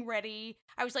getting ready.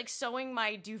 I was like sewing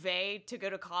my duvet to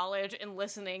go to college and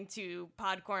listening to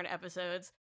Podcorn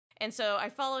episodes. And so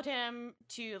I followed him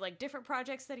to like different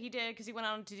projects that he did, because he went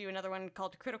on to do another one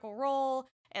called Critical Role,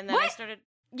 and then I started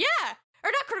or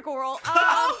not Critical Role.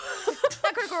 Not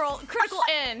Critical Role. Critical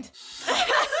End.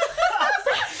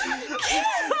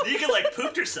 Nika like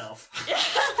pooped herself. Yeah,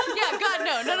 God,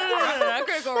 no, not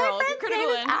Critical Role. My friend's Critical name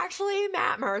is End. actually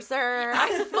Matt Mercer.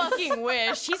 I fucking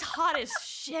wish. He's hot as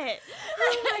shit.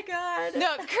 Oh my god.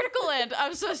 No, Critical End.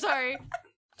 I'm so sorry.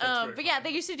 very But yeah, they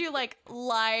used to do like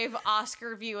live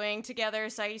Oscar viewing together,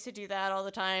 so I used to do that all the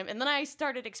time. And then I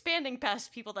started expanding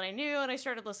past people that I knew, and I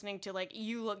started listening to like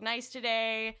You Look Nice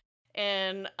Today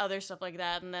and other stuff like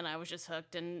that, and then I was just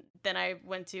hooked. And then I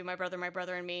went to My Brother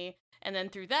and Me, and then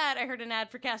through that I heard an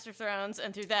ad for Cast of Thrones,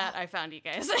 and through that I found you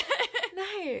guys.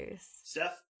 Nice.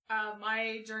 Steph?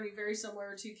 My journey very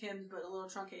similar to Kim's, but a little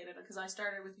truncated, because I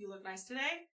started with You Look Nice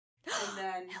Today, and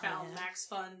then found Max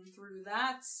Fun through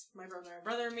that. My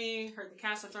Brother and Me, heard the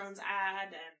Cast of Thrones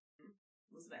ad, and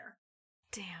was there.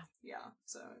 Damn. Yeah,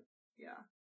 so, yeah.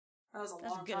 That was a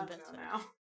That's long a good time ago investment.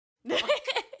 now.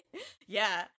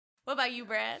 Yeah. What about you,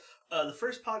 Brad? The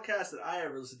first podcast that I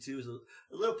ever listened to was a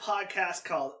little podcast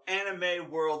called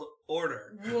Anime World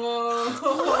Order. Whoa!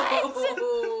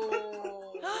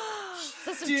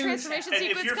 That's some Dude. transformation And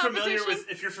sequence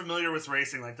if you're familiar with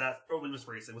racing like that, or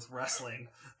with wrestling,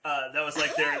 that was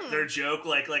like their joke.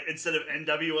 Like instead of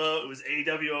NWO, it was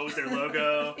AWO was their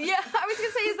logo. Yeah, I was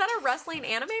gonna say, is that a wrestling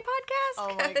anime podcast?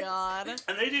 Oh my god.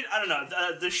 And they did, I don't know,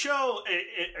 the show,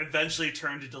 it eventually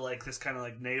turned into like this kind of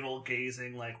like navel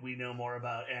gazing, like we know more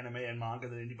about anime and manga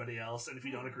than anybody else, and if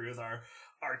you don't agree with our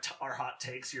hot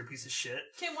takes, you're a piece of shit.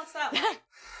 Kim, what's that like?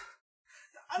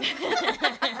 I'm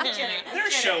kidding. Their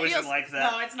show isn't like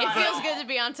that. No, it's not. It feels good to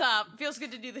be on top. Feels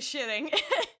good to do the shitting.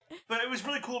 But it was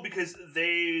really cool because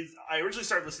I originally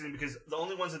started listening because the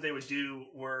only ones that they would do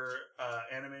were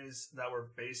animes that were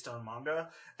based on manga,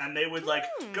 and they would like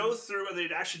go through and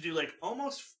they'd actually do like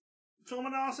almost film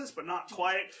analysis, but not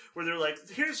quite, where they're like,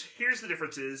 here's the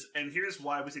differences, and here's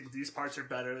why we think these parts are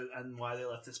better, and why they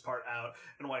left this part out,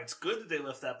 and why it's good that they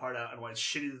left that part out, and why it's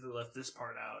shitty that they left this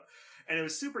part out. And it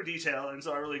was super detailed, and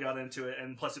so I really got into it,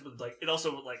 and plus it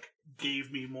also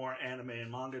gave me more anime and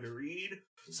manga to read,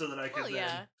 so that I could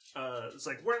it's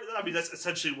like, that's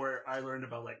essentially where I learned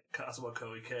about like Kasuwa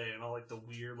Koike and all like the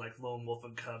weird like Lone Wolf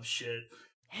and Cub shit.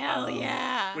 Hell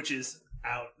yeah! Which is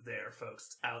out there, folks.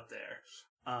 It's out there.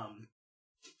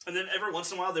 And then every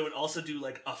once in a while they would also do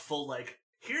like a full like,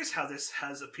 here's how this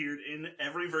has appeared in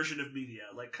every version of media,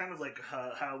 like kind of like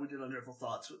how we did Wonderful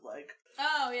Thoughts with like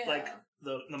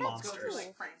the monsters,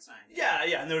 like Frankenstein. Yeah,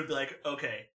 and they would be like,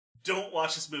 okay, don't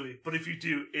watch this movie, but if you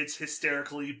do, it's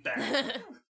hysterically bad.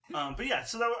 But yeah,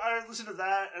 so I listened to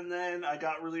that, and then I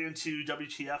got really into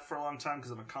WTF for a long time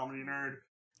because I'm a comedy nerd,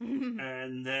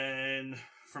 and then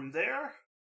from there.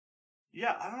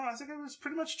 Yeah, I don't know. I think it was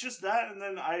pretty much just that, and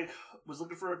then I was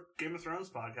looking for a Game of Thrones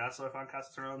podcast, so I found Cast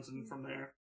of Thrones, and from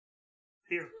there,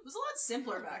 here. It was a lot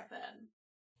simpler back then.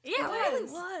 Yeah, it really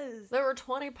was. There were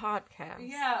 20 podcasts.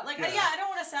 Yeah, I don't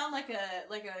want to sound like a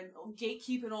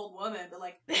gatekeeping old woman, but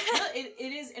like it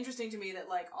is interesting to me that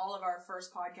like all of our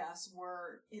first podcasts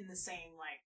were in the same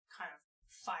like kind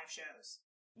of 5 shows.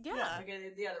 Yeah.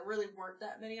 There really weren't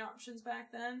that many options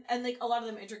back then, and like a lot of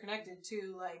them interconnected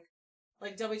too,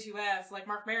 like WTF, like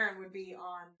Mark Maron would be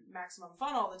on Maximum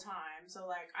Fun all the time, so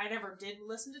like I never did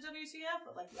listen to WTF,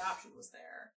 but like the option was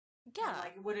there. Yeah. And,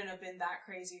 like it wouldn't have been that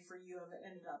crazy for you if it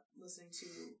ended up listening to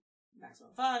Maximum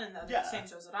Fun and the same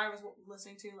shows that I was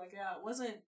listening to. Like, yeah, it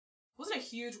wasn't a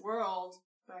huge world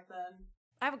back then.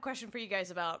 I have a question for you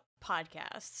guys about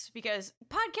podcasts, because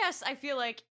podcasts I feel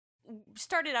like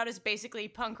started out as basically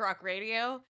punk rock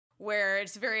radio, where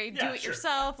it's very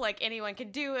do-it-yourself, like anyone can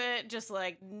do it, just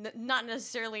like not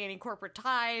necessarily any corporate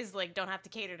ties, like don't have to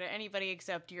cater to anybody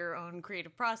except your own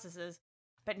creative processes.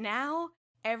 But now,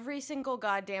 every single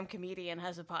goddamn comedian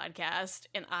has a podcast,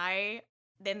 and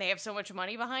then they have so much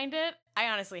money behind it. I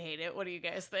honestly hate it. What do you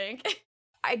guys think?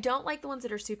 I don't like the ones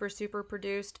that are super, super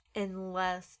produced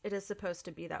unless it is supposed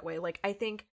to be that way. Like, I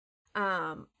think,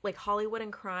 like Hollywood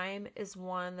and Crime is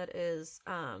one that is,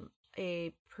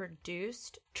 a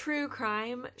produced true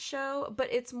crime show, but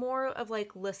it's more of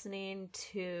like listening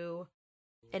to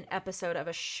an episode of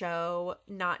a show,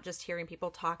 not just hearing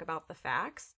people talk about the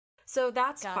facts. So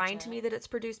that's fine to me that it's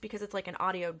produced, because it's like an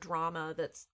audio drama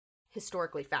that's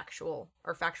historically factual,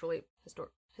 or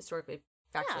historically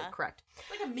factually correct.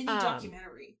 Like a mini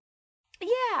documentary.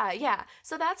 Yeah.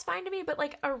 So that's fine to me, but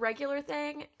like a regular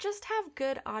thing, just have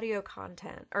good audio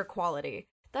content or quality.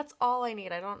 That's all I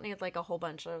need. I don't need like a whole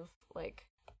bunch of like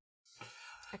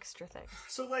extra things.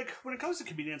 So like when it comes to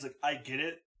comedians, like I get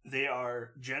it. They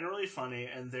are generally funny,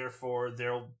 and therefore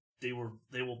they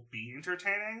will be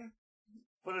entertaining.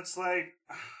 But it's like,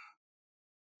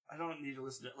 I don't need to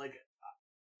listen to, like,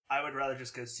 I would rather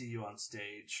just go see you on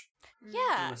stage.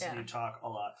 Yeah. Than listen to you talk a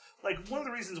lot. Like, one of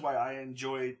the reasons why I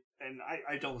enjoy, and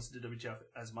I don't listen to WTF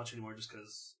as much anymore just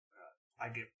because I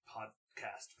get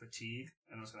podcast fatigue,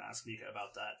 and I was going to ask Nika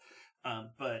about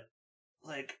that. But,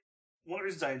 like, one of the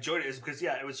reasons I enjoyed it is because,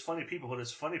 yeah, it was funny people, but it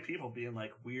was funny people being,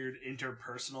 like, weird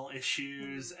interpersonal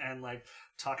issues and, like,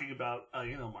 talking about,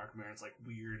 Mark Maron's, like,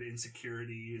 weird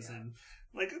insecurities and,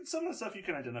 like, some of the stuff you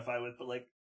can identify with, but, like,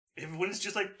 when it's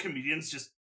just, like, comedians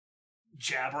just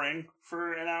jabbering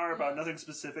for an hour about nothing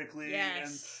specifically,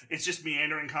 and it's just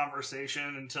meandering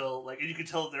conversation until, like, and you can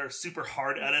tell they're super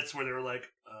hard edits where they were like,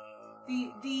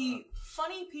 The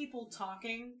funny people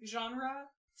talking genre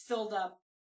filled up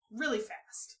really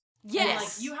fast. Yes. And,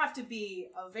 like, you have to be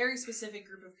a very specific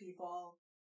group of people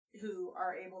who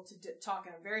are able to talk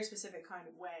in a very specific kind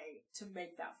of way to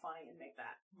make that funny and make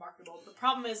that marketable. The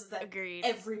problem is that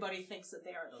everybody thinks that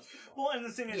they are those people. Well, and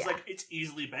the thing is, like, it's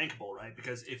easily bankable, right?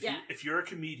 Because if you're a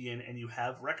comedian and you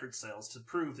have record sales to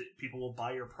prove that people will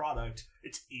buy your product,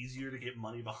 it's easier to get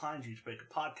money behind you to make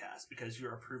a podcast because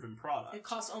you're a proven product. It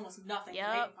costs almost nothing to make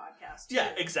a podcast, too. Yeah,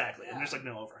 exactly. Yeah. And there's, like,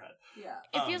 no overhead. Yeah.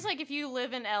 It feels like if you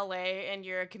live in LA and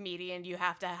you're a comedian, you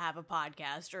have to have a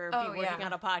podcast or be working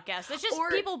on a podcast. It's just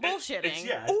people bullshitting.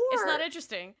 It's not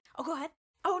interesting. Oh, go ahead.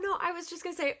 Oh, no, I was just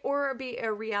going to say, or be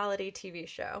a reality TV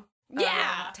show.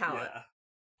 Talent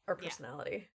or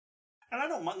personality. And I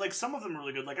don't mind, like, some of them are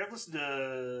really good. Like, I listened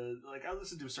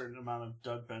to a certain amount of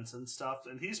Doug Benson stuff,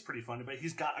 and he's pretty funny, but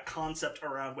he's got a concept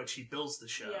around which he builds the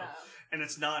show. Yeah. And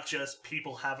it's not just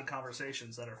people having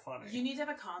conversations that are funny. You need to have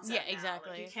a concept. Yeah, now.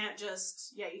 exactly. Like, you can't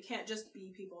just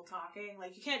be people talking.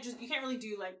 Like, you can't really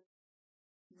do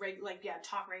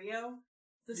talk radio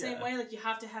the same way. Like, you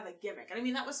have to have a gimmick. And I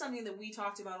mean, that was something that we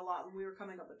talked about a lot when we were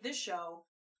coming up with this show,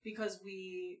 because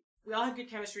we all had good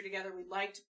chemistry together. We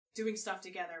liked doing stuff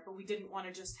together, but we didn't want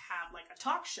to just have like a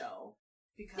talk show,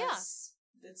 because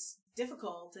it's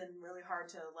difficult and really hard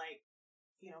to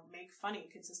make funny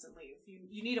consistently.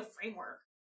 You need a framework,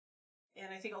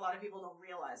 and I think a lot of people don't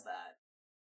realize that.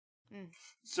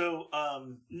 So,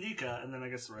 Nika, and then I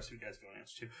guess the rest of you guys can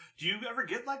answer too. Do you ever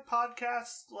get like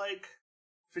podcasts like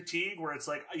fatigue, where it's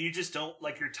like you just don't,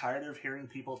 like, you're tired of hearing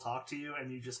people talk to you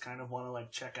and you just kind of want to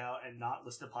like check out and not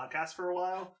listen to podcasts for a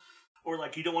while? Or,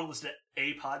 like, you don't want to listen to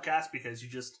a podcast because you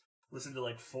just listen to,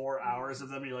 like, 4 hours of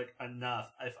them. You're like,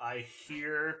 enough. If I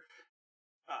hear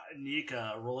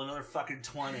Nika roll another fucking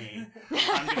 20,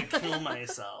 I'm going to kill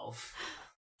myself.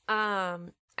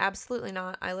 Absolutely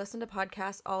not. I listen to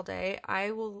podcasts all day.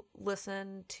 I will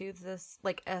listen to this,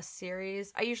 like, a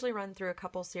series. I usually run through a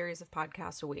couple series of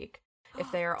podcasts a week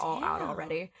if they are all out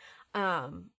already.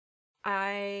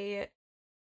 I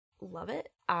love it.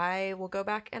 I will go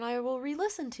back and I will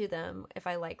re-listen to them if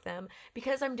I like them,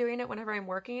 because I'm doing it whenever I'm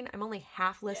working. I'm only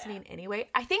half listening anyway.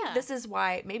 I think this is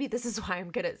why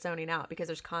I'm good at zoning out, because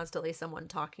there's constantly someone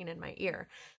talking in my ear.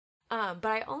 But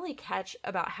I only catch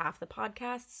about half the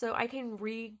podcasts, so I can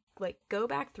go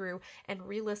back through and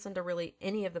re-listen to really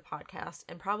any of the podcasts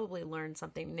and probably learn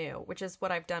something new, which is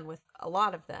what I've done with a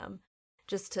lot of them,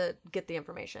 just to get the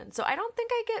information. So I don't think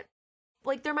I get,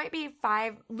 like, there might be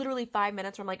literally 5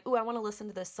 minutes where I'm like, ooh, I want to listen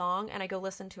to this song, and I go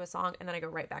listen to a song, and then I go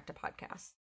right back to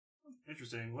podcasts.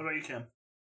 Interesting. What about you, Kim?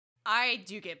 I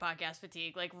do get podcast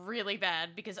fatigue, like, really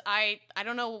bad, because I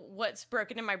don't know what's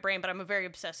broken in my brain, but I'm a very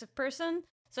obsessive person.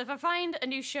 So if I find a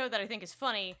new show that I think is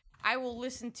funny, I will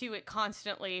listen to it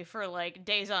constantly for, like,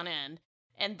 days on end.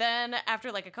 And then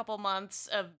after, like, a couple months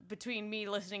of between me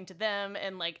listening to them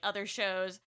and, like, other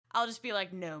shows, I'll just be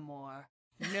like, no more.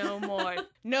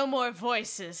 No more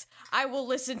voices. I will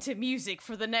listen to music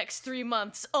for the next 3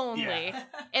 months only. Yeah.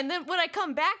 And then when I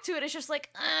come back to it, it's just like,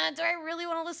 do I really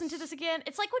want to listen to this again?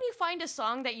 It's like when you find a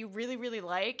song that you really, really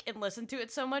like and listen to it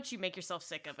so much, you make yourself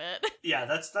sick of it. Yeah,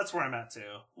 that's where I'm at too.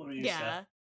 What about you, Steph?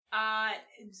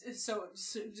 So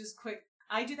just quick,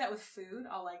 I do that with food.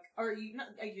 I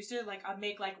used to, like, I'd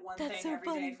make, like, one That's thing so every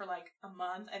funny. day for, like, a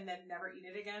month and then never eat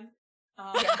it again.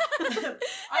 I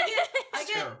It's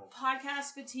get terrible.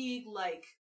 podcast fatigue, like,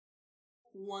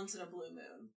 once in a blue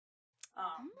moon.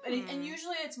 And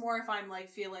usually it's more if I'm, like,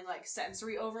 feeling, like,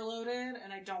 sensory overloaded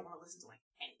and I don't want to listen to, like,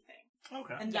 anything.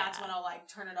 Okay. And that's when I'll, like,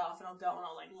 turn it off and I'll go and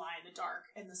I'll, like, lie in the dark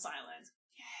in the silence.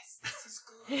 Yes, this is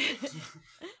good.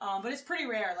 But it's pretty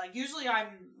rare. Like, usually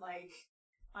I'm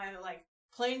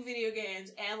playing video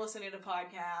games and listening to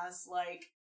podcasts, like,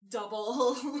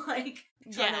 double, like,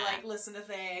 trying to, like, listen to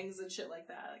things and shit like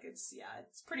that. Like, it's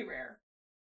pretty rare.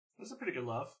 That's a pretty good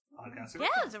love podcast. Yeah,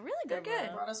 it's a really good They're good.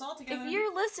 one. Brought us all together. If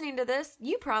you're listening to this,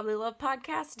 you probably love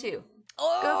podcasts too.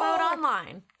 Oh! Go vote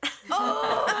online.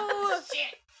 Oh,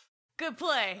 shit. Good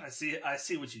play. I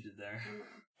see what you did there.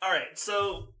 All right,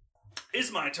 so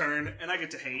it's my turn, and I get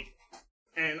to hate.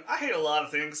 And I hate a lot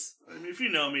of things. I mean, if you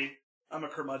know me, I'm a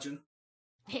curmudgeon.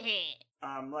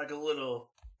 I'm like a little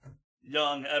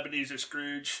young Ebenezer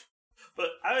Scrooge. But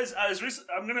I'm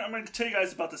gonna tell you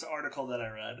guys about this article that I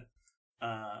read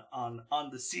on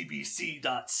the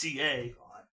CBC.ca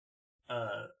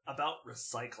about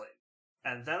recycling,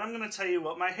 and then I'm gonna tell you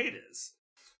what my hate is.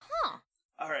 Huh.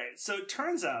 All right, so it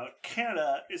turns out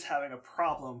Canada is having a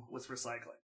problem with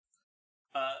recycling.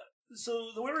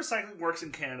 So the way recycling works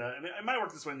in Canada, and it might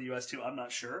work this way in the US too, I'm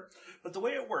not sure, but the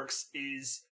way it works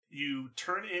is you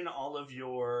turn in all of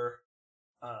your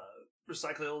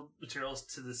recyclable materials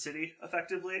to the city,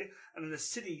 effectively, and then the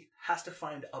city has to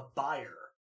find a buyer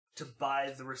to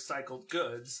buy the recycled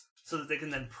goods so that they can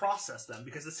then process them,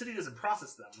 because the city doesn't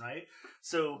process them, right?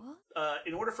 So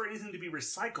in order for anything to be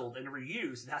recycled and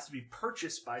reused, it has to be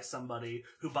purchased by somebody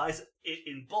who buys it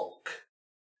in bulk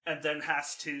and then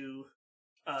has to,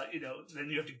 then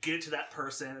you have to get it to that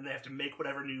person and they have to make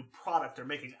whatever new product they're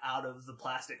making out of the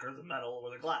plastic or the metal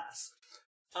or the glass.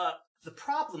 The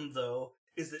problem, though,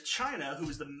 is that China, who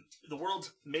is the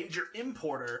world's major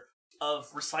importer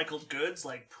of recycled goods,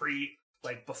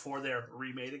 before they're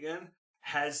remade again,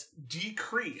 has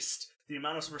decreased the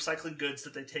amount of recycling goods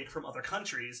that they take from other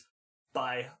countries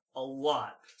by a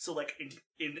lot. So, like,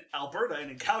 in Alberta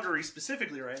and in Calgary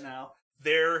specifically right now,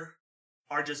 they're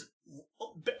are just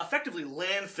effectively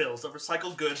landfills of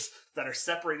recycled goods that are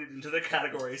separated into their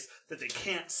categories that they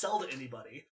can't sell to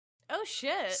anybody. Oh,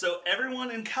 shit. So everyone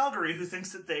in Calgary who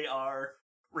thinks that they are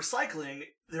recycling,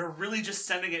 they're really just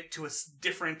sending it to a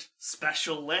different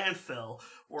special landfill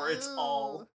where it's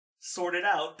all sorted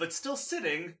out, but still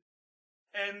sitting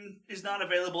and is not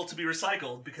available to be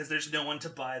recycled because there's no one to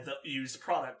buy the used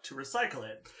product to recycle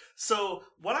it. So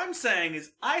what I'm saying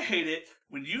is I hate it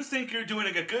when you think you're doing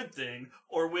a good thing,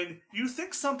 or when you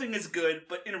think something is good,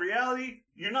 but in reality,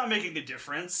 you're not making a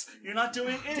difference. You're not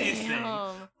doing anything.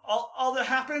 Damn. All that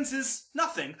happens is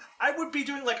nothing. I would be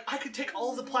doing, I could take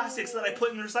all the plastics that I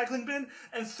put in the recycling bin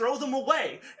and throw them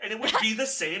away, and it would be the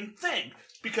same thing.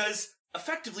 Because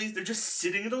effectively, they're just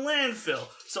sitting in a landfill.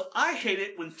 So I hate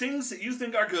it when things that you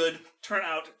think are good turn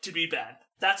out to be bad.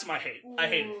 That's my hate. I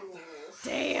hate it.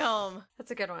 Damn.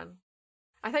 That's a good one.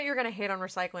 I thought you were going to hate on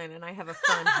recycling, and I have a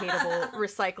fun, hateable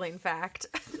recycling fact.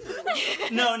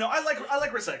 No, I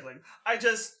like recycling.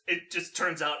 It just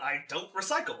turns out I don't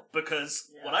recycle,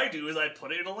 because what I do is I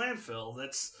put it in a landfill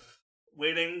that's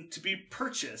waiting to be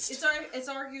purchased. It's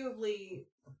arguably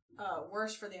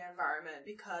worse for the environment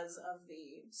because of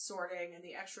the sorting and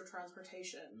the extra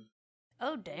transportation.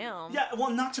 Oh, damn. Yeah, well,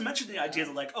 not to mention the idea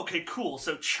that, okay, cool,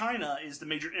 so China is the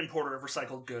major importer of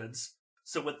recycled goods.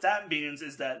 So what that means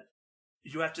is that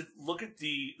you have to look at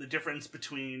the difference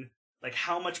between,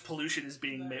 how much pollution is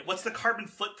being made. What's the carbon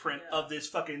footprint of this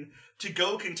fucking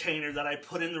to-go container that I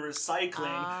put in the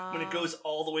recycling when it goes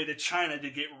all the way to China to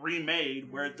get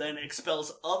remade, where it then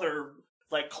expels other,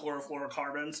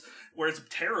 chlorofluorocarbons, where it's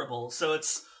terrible. So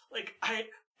it's, I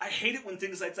hate it when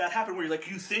things like that happen, where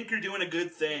you think you're doing a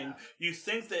good thing, you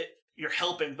think that you're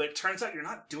helping, but it turns out you're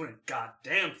not doing a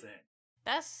goddamn thing.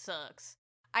 That sucks.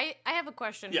 I have a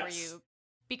question for you,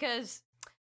 because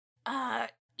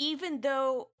even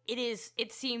though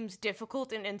it seems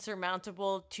difficult and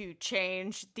insurmountable to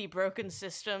change the broken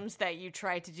systems that you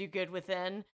try to do good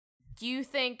within, do you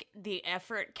think the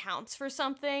effort counts for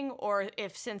something, or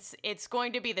if, since it's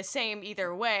going to be the same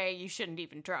either way, you shouldn't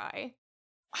even try?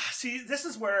 See, this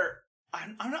is where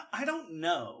I don't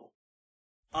know.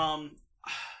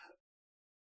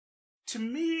 To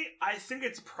me, I think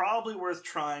it's probably worth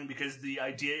trying, because the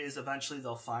idea is eventually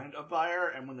they'll find a buyer,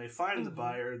 and when they find the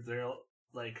buyer, they'll,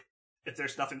 if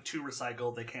there's nothing to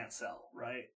recycle, they can't sell,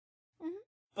 right? Mm-hmm.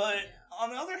 But on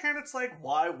the other hand, it's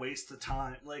why waste the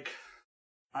time?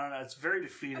 I don't know, it's very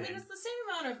defeating. I mean, it's the same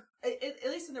amount of, at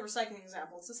least in the recycling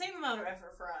example, it's the same amount of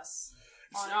effort for us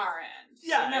on our end. So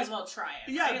you might as well try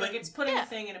it. Yeah, right? but it's putting a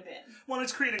thing in a bin. Well,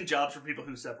 it's creating jobs for people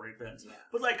who separate bins. Yeah.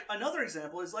 But another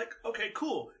example is okay,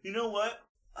 cool. You know what?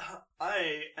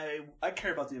 I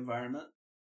care about the environment,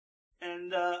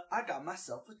 and I got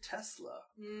myself a Tesla.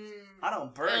 I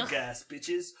don't burn gas,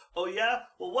 bitches. Oh yeah?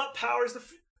 Well, what powers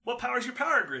your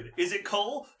power grid? Is it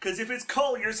coal? Because if it's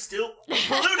coal, you're still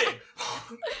polluting.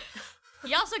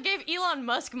 He also gave Elon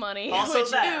Musk money. Also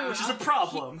which is a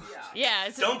problem.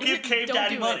 Don't give Cave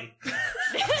Daddy money.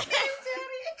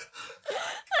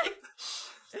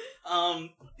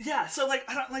 So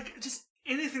I don't just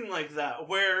anything like that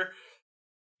where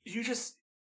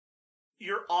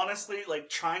you're honestly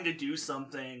trying to do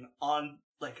something on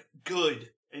good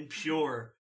and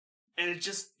pure, and it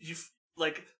just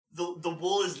the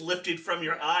wool is lifted from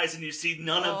your eyes and you see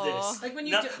none of this. When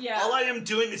you all I am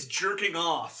doing is jerking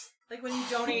off. When you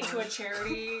donate to a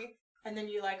charity, and then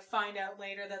you find out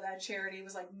later that charity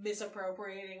was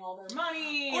misappropriating all their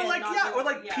money, or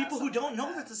people who don't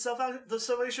know that the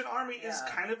Salvation Army is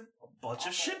kind of a bunch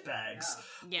of shitbags.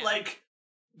 Yeah.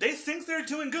 They think they're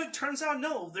doing good. Turns out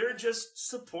no, they're just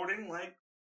supporting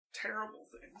terrible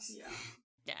things.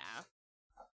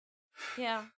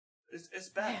 Yeah. It's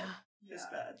bad. Yeah. It's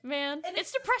bad, man. And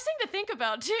it's depressing to think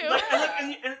about too.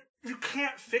 And you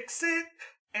can't fix it.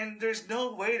 And there's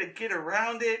no way to get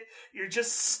around it. You're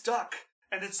just stuck.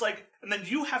 And it's and then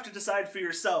you have to decide for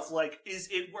yourself, is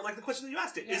it, the question that you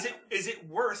asked it, is it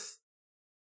worth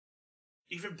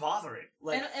even bothering?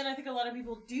 And I think a lot of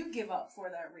people do give up for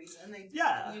that reason.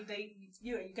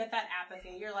 You get that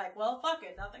apathy. You're well, fuck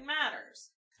it, nothing matters.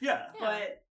 Yeah.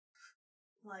 But,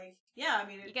 I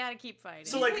mean... you gotta keep fighting.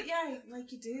 So, you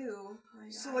do.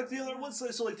 The other one,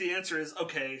 the answer is,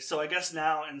 okay, so I guess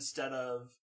now instead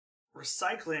of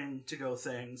recycling to-go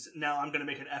things, now I'm going to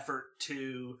make an effort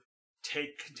to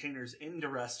take containers into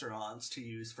restaurants to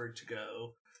use for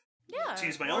to-go. Yeah. To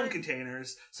use my own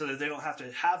containers so that they don't have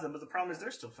to have them. But the problem is they're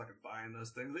still fucking buying those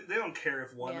things. They don't care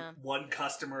if one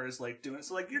customer is doing it.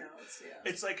 So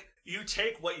it's you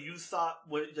take what you thought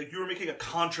you were making a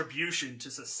contribution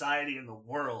to society and the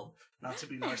world. Not to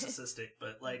be narcissistic,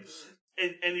 but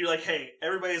and you're like, hey,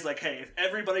 everybody's like, hey, if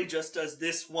everybody just does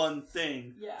this one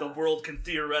thing, the world can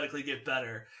theoretically get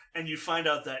better. And you find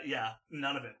out that,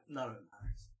 none of it matters.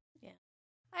 Yeah.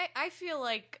 I feel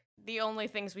like the only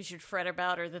things we should fret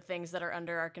about are the things that are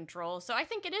under our control. So I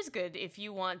think it is good if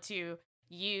you want to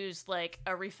use, like,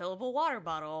 a refillable water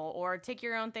bottle or take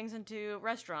your own things into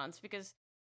restaurants, because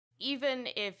even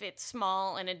if it's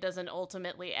small and it doesn't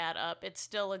ultimately add up, it's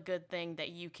still a good thing that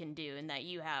you can do and that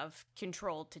you have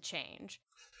control to change.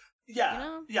 Yeah, you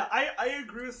know? Yeah, I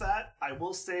agree with that. I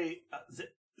will say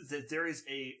that there is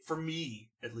for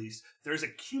me at least, there's a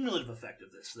cumulative effect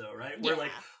of this, though, right? Where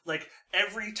like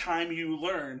every time you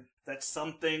learn that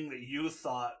something that you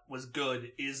thought was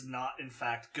good is not in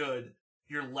fact good,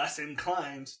 you're less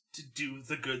inclined to do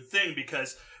the good thing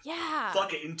because,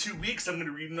 fuck it, in 2 weeks I'm going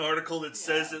to read an article that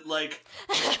says that, like,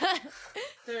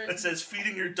 it says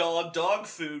feeding your dog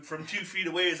food from 2 feet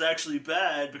away is actually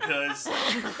bad because...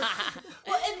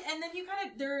 Well, and then you kind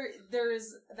of,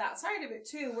 there's that side of it,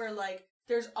 too, where, like,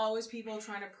 there's always people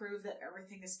trying to prove that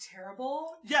everything is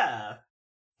terrible. Yeah.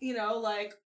 You know,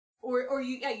 like, or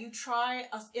you try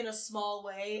in a small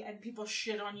way and people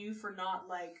shit on you for not,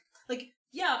 like,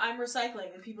 yeah, I'm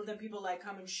recycling, and people like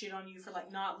come and shit on you for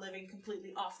like not living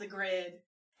completely off the grid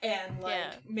and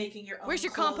like making your own. Where's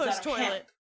your clothes compost out of toilet?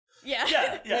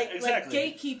 hemp. Yeah, exactly. Like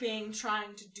gatekeeping,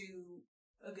 trying to do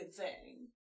a good thing,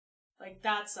 like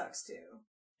that sucks too.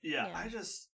 Yeah.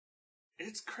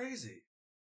 It's crazy.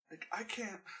 Like I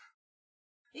can't.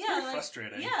 It's very like,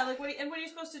 frustrating. Yeah, like what are you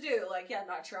supposed to do? Like,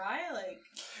 not try, like.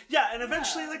 Yeah, and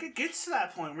eventually, like it gets to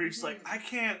that point where you're just like, I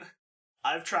can't.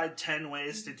 I've tried 10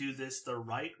 ways to do this the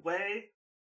right way.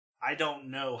 I don't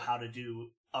know how to do.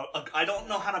 I don't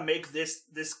know how to make this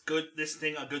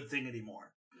thing a good thing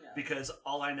anymore. Yeah. Because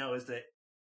all I know is that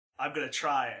I'm gonna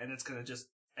try, and it's gonna just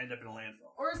end up in a landfill.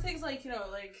 Or things like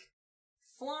like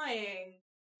flying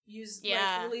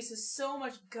like, releases so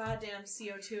much goddamn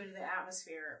CO2 into the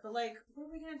atmosphere. But like, what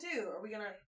are we gonna do? Are we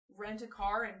gonna rent a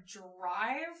car and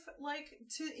drive like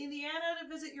to Indiana to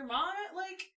visit your mom?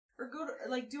 Like. Or go to,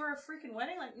 like, do our freaking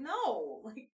wedding? Like, no!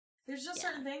 Like, there's just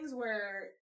certain things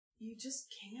where you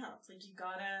just can't. Like, you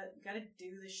gotta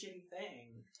do the shitty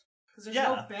thing. Because there's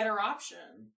no better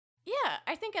option. Yeah,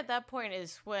 I think at that point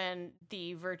is when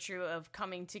the virtue of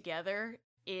coming together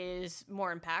is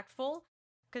more impactful.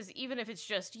 Because even if it's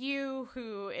just you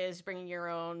who is bringing your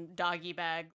own doggy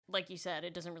bag, like you said,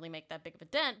 it doesn't really make that big of a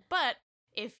dent, but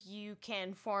if you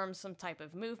can form some type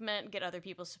of movement, get other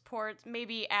people's support,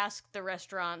 maybe ask the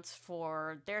restaurants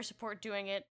for their support doing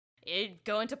it,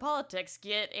 go into politics,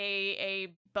 get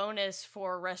a bonus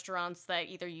for restaurants that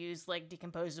either use, like,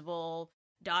 decomposable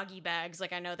doggy bags,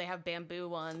 like I know they have bamboo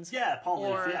ones. Yeah, palm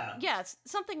leaf, yeah. Yeah,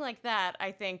 something like that,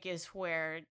 I think, is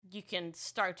where you can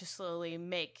start to slowly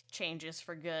make changes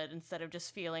for good instead of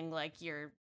just feeling like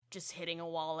you're just hitting a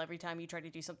wall every time you try to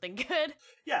do something good.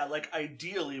 Yeah, like,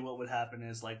 ideally what would happen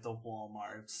is, like, the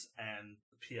Walmarts and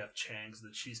the P.F. Chang's,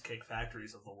 the Cheesecake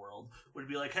Factories of the world, would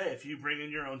be like, hey, if you bring in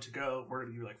your own to-go, we're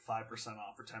going to give you, like, 5%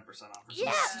 off or 10% off or something.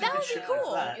 Yeah, that would be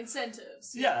cool. Like that.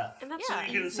 Incentives. Yeah. And that's so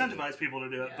you can incentivize people to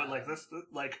do it, but, like, this,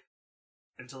 like,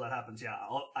 until that happens,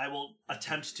 I will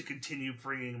attempt to continue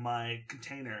bringing my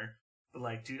container, but,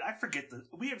 like, dude, I forget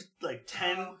we have, like,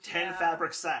 10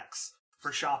 fabric sacks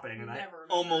for shopping, and I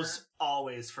almost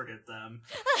always forget them.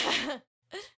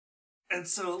 And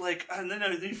so, like, and then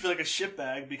you feel like a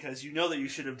shitbag because you know that you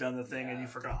should have done the thing and you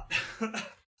forgot.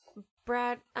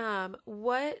 Brad,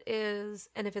 what is,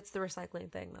 and if it's the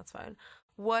recycling thing, that's fine.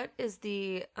 What is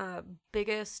the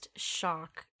biggest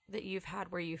shock that you've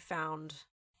had where you found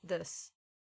this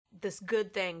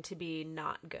good thing to be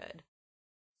not good?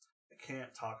 I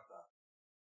can't talk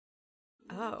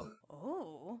about it.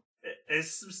 Oh.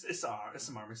 It's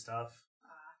some army stuff.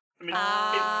 I mean,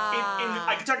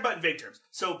 I can talk about it in vague terms.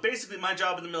 So basically, my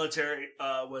job in the military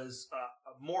was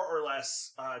more or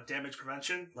less damage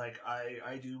prevention. Like,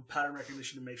 I do pattern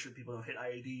recognition to make sure people don't hit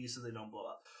IEDs so they don't blow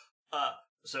up.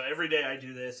 So every day I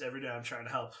do this. Every day I'm trying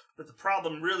to help. But the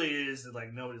problem really is that,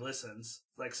 like, nobody listens.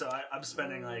 Like, so I'm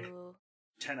spending, like,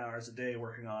 10 hours a day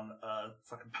working on a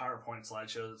fucking PowerPoint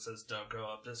slideshow that says, don't go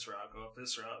up this route,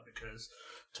 because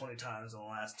 20 times in the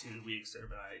last 2 weeks there have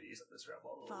been IEDs up this route,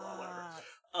 blah, blah, blah,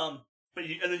 whatever.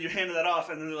 And then you hand that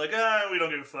off, and then they're like, we don't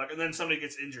give a fuck. And then somebody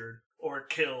gets injured, or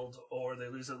killed, or they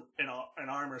lose an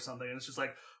arm or something, and it's just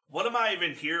like, what am I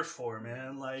even here for,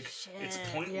 man? Like, it's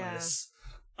pointless.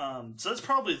 Yeah. So that's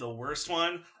probably the worst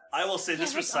one. I will say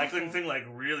this recycling thing, like,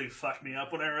 really fucked me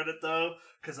up when I read it, though,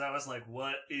 because I was like,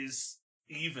 what is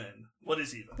even?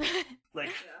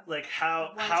 Like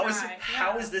how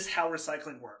is this how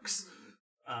recycling works?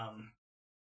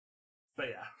 But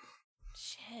yeah.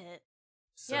 Shit.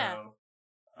 So, Yeah.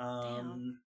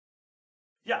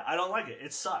 yeah, I don't like it.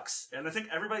 It sucks. And I think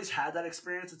everybody's had that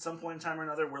experience at some point in time or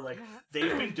another where, like,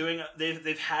 they've been doing,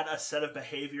 they've had a set of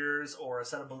behaviors or a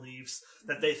set of beliefs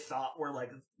that they thought were,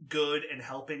 like, good and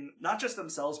helping, not just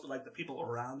themselves, but, like, the people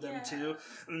around them, too.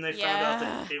 And then they found out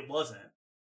that it wasn't.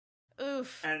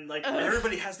 Oof. And, like,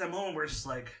 everybody has that moment where it's just,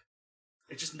 like,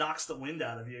 it just knocks the wind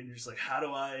out of you, and you're just like,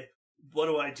 what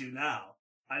do I do now?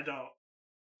 I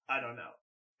don't know.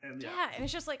 And yeah, and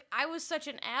it's just like, I was such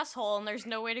an asshole, and there's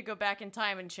no way to go back in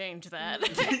time and change that.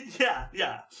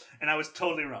 yeah. And I was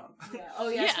totally wrong. Yeah. Oh,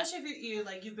 yeah, especially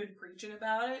if you've been preaching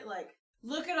about it, like,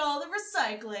 look at all the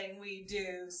recycling we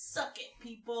do. Suck it,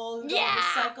 people who don't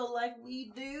recycle like we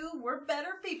do. We're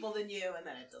better people than you, and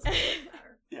then it doesn't really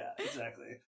matter. Yeah,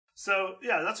 exactly. So,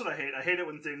 yeah, that's what I hate. I hate it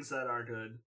when things that are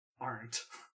good aren't.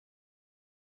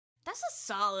 That's a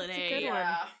solid That's A. a good one.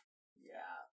 Yeah.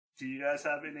 Do you guys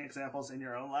have any examples in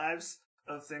your own lives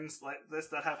of things like this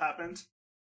that have happened?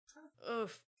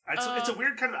 Oof. It's a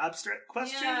weird kind of abstract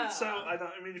question, Yeah. so I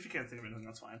mean, if you can't think of anything,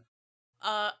 that's fine.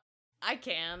 I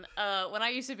can. When I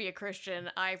used to be a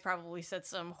Christian, I probably said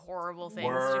some horrible things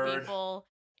Word. to people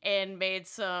and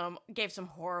gave some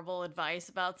horrible advice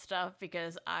about stuff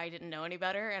because I didn't know any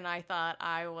better, and I thought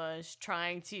I was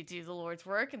trying to do the Lord's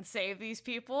work and save these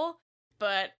people,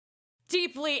 but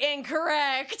deeply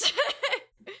incorrect.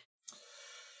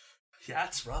 Yeah,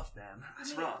 it's rough, man.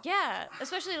 It's rough. Yeah,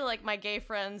 especially like my gay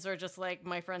friends or just like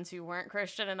my friends who weren't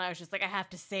Christian, and I was just like, I have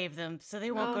to save them so they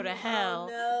won't go to hell.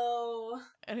 Oh, no.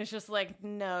 And it's just like,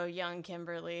 no, young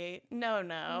Kimberly,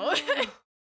 no.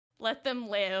 Let them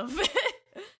live.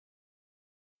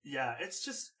 Yeah,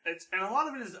 and a lot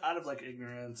of it is out of, like,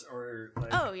 ignorance or, like...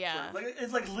 Oh, yeah. Like,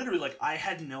 it's, like, literally, like, I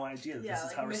had no idea that this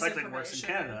is how recycling works in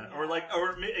Canada.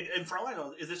 misinformation, And for all I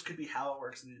know, this could be how it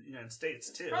works in the United States,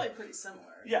 too. It's probably pretty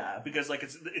similar. Yeah, because, like,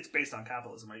 it's based on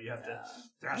capitalism, right? You have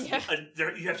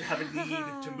you have to have a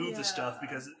need to move the stuff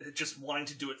because just wanting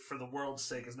to do it for the world's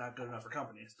sake is not good enough for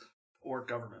companies or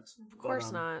governments. Of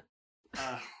course not.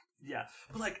 Yeah.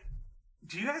 But, like,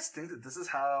 do you guys think that this is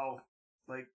how,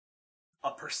 like, a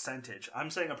percentage.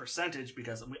 I'm saying a percentage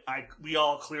because we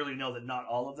all clearly know that not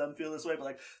all of them feel this way, but,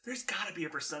 like, there's got to be a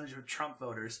percentage of Trump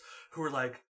voters who are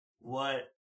like,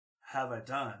 what have I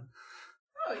done?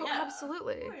 Oh, yeah.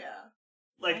 Absolutely. Oh, yeah.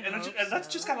 Like, and that's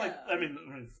just kind of like, I mean,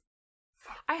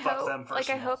 I fuck them hope,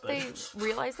 first I of all, hope but- they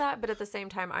realize that, but at the same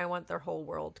time, I want their whole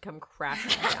world to come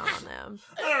crashing down on them.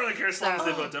 I don't really care as long as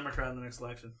they vote Democrat in the next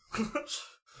election.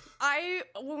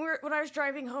 When I was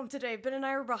driving home today, Ben and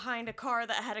I were behind a car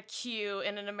that had a Q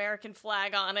and an American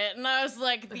flag on it, and I was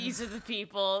like, these are the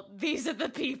people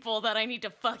that I need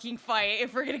to fucking fight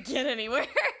if we're gonna get anywhere.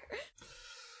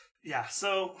 Yeah,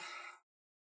 so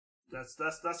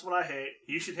that's what I hate.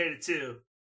 You should hate it too.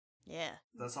 Yeah.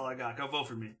 That's all I got. Go vote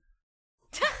for me.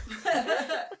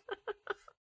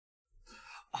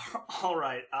 All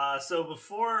right. So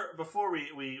before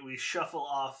we shuffle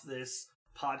off this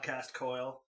podcast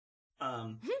coil,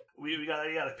 we got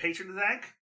a patron to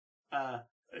thank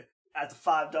at the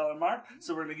 $5 mark.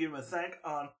 So we're gonna give him a thank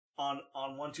on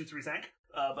 1, 2, 3 thank.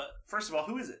 But first of all,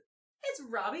 who is it? It's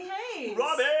Robbie Hayes.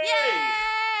 Robbie!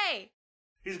 Yay!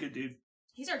 He's a good dude.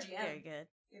 He's our GM Very good.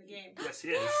 in the game. Yes, he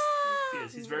is. He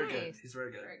is. He's very good. Nice. He's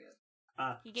very good. Very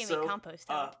good. He gave me compost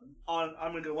help. I'm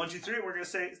gonna go 1, 2, 3. We're gonna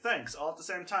say thanks all at the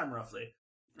same time, roughly.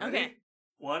 Ready? Okay.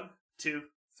 1, 2,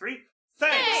 3.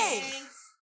 Thanks.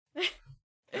 Thanks.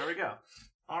 There we go.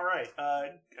 All right.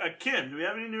 Kim, do we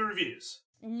have any new reviews?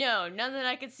 No, none that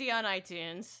I could see on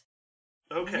iTunes.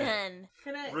 Okay. None.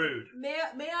 Can I? Rude. May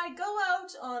I go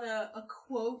out on a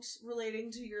quote relating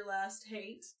to your last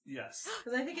hate? Yes.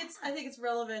 Because I think it's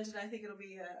relevant, and I think it'll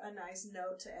be a nice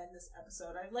note to end this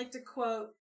episode. I'd like to quote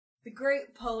the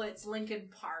great poets Linkin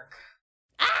Park.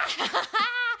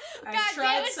 I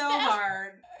tried so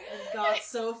hard and got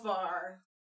so far,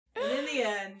 and in the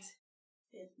end,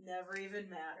 it never even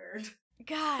mattered.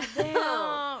 God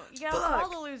damn. You got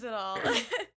all to lose it all.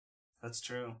 That's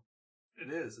true.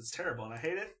 It is. It's terrible, and I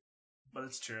hate it, but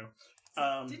it's true.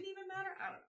 Didn't even matter? I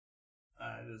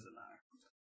don't know. It doesn't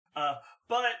matter.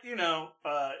 But, you know,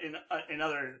 in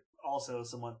other, also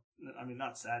somewhat, I mean,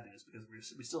 not sad news, because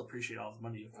we still appreciate all the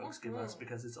money you folks give us,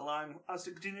 because it's allowing us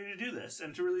to continue to do this,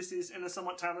 and to release these in a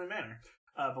somewhat timely manner.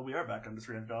 But we are back under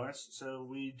 $300, so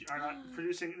we are not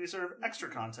producing any sort of extra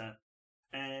content.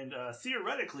 And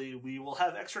theoretically, we will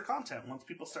have extra content once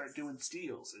people start doing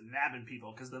steals and nabbing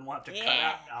people, because then we'll have to cut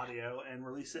out audio and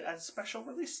release it as special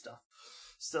release stuff.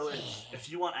 So if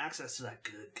you want access to that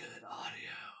good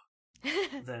audio,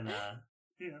 then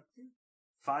you know,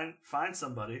 find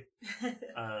somebody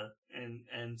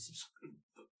and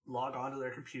log onto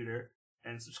their computer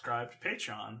and subscribe to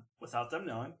Patreon without them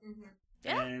knowing. Mm-hmm.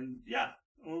 Yeah. And yeah,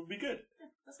 it'll be good.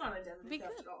 That's not identity Be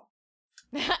theft good. at all.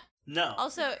 No.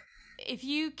 Also, if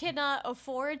you cannot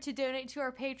afford to donate to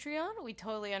our Patreon, we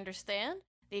totally understand.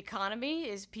 The economy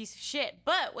is a piece of shit.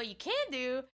 But what you can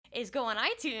do is go on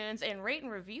iTunes and rate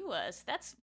and review us.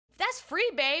 That's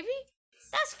free, baby.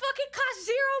 That's fucking cost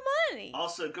zero money.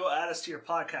 Also, go add us to your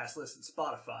podcast list in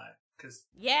Spotify, because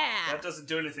Yeah. that doesn't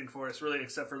do anything for us, really,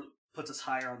 except for puts us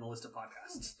higher on the list of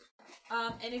podcasts.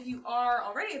 And if you are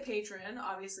already a patron,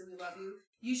 obviously we love you.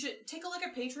 You should take a look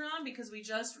at Patreon because we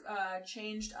just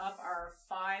changed up our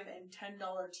 $5 and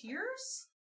 $10 tiers.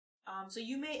 So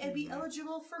you may be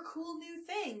eligible for cool new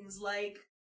things like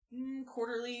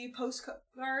quarterly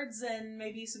postcards and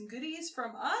maybe some goodies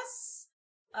from us.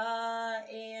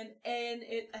 And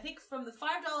I think from the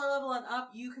 $5 level and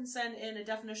up, you can send in a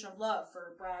definition of love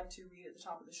for Brad to read at the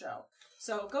top of the show.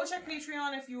 So go check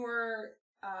Patreon if you're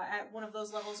at one of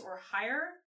those levels or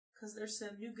higher, because there's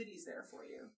some new goodies there for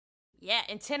you. Yeah,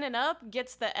 and 10 and up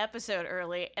gets the episode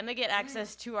early, and they get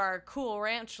access to our Cool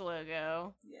Ranch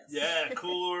logo. Yes. Yeah,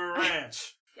 Cooler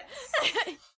Ranch. Yes.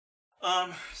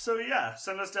 So yeah,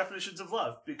 send us definitions of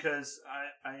love, because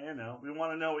I know, we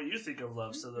want to know what you think of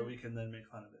love so that we can then make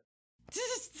fun of it.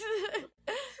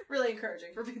 Really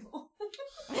encouraging for people.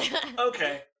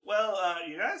 Okay, well,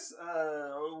 you guys,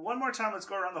 one more time, let's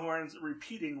go around the horns,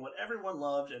 repeating what everyone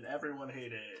loved and everyone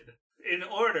hated. In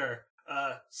order,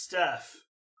 Steph.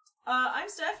 I'm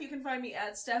Steph. You can find me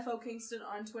at Steph O. Kingston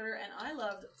on Twitter, and I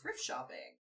loved thrift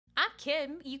shopping. I'm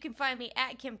Kim. You can find me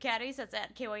at Kim Catties. That's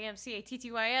at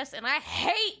KYMCATTYS, and I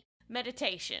hate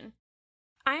meditation.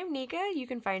 I'm Nika. You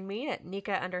can find me at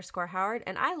Nika_Howard,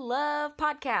 and I love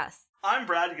podcasts. I'm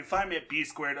Brad. You can find me at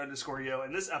B_yo.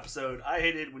 In this episode, I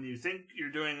hate it when you think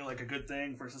you're doing like a good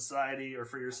thing for society or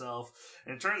for yourself,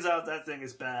 and it turns out that thing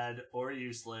is bad or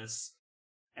useless,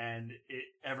 and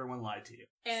everyone lied to you.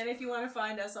 And if you want to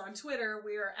find us on Twitter,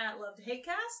 we are at Love to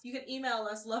Hatecast. You can email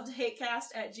us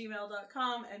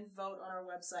lovetohatecast@gmail.com and vote on our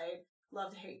website,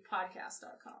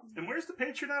 lovetohatepodcast.com. And where's the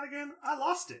Patreon again? I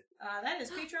lost it. That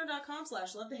is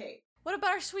patreon.com/lovetohate. What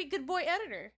about our sweet good boy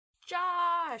editor?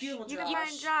 Josh! Beautiful You can Josh.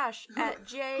 find Josh at Who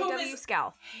is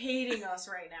JW hating us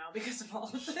right now because of all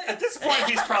of this. At this point,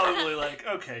 he's probably like,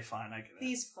 okay, fine, I get it.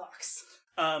 These fucks.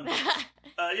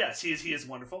 Yes, he is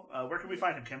wonderful. Where can we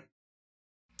find him, Kim?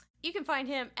 You can find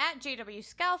him at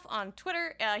JWScalf on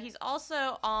Twitter. He's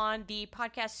also on the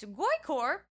podcast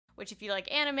Sugoikor, which if you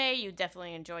like anime, you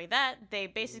definitely enjoy that. They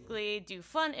basically do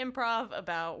fun improv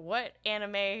about what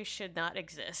anime should not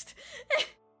exist.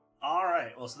 All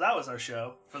right, well, so that was our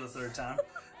show for the third time.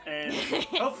 And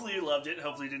hopefully you loved it.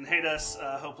 Hopefully you didn't hate us.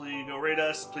 Hopefully you go rate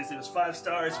us. Please leave us 5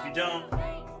 stars. If you don't,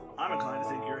 I'm inclined to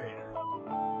think you're a hater.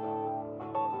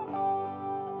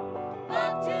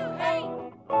 Love to hate.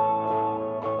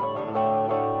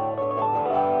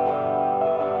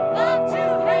 Love to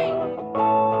hate.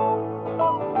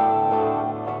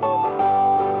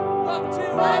 Love to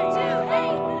hate. Love to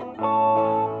hate.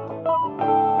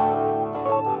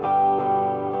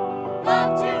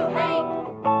 Love to hate.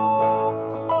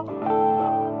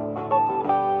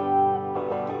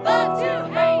 Love to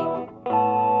hate.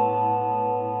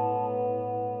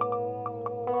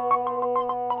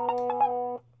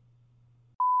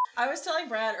 I was telling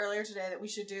Brad earlier today that we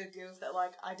should do a goof that,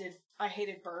 like, I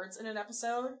hated birds in an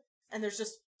episode, and there's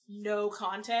just no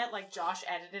content, like, Josh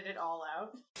edited it all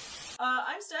out.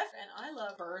 I'm Steph, and I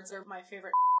love birds. They're my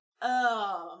favorite.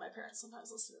 My parents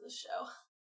sometimes listen to this show.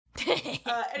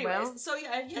 Anyways, Well, so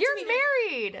yeah, I've yet to You're meet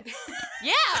married!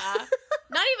 Yeah.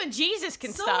 Not even Jesus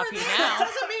can So stop are you they. now. That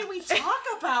doesn't mean we talk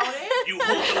about it. You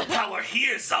hold no power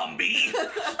here, zombie!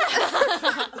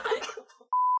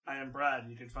 I am Brad.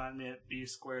 You can find me at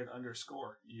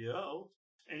B__yo.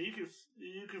 And you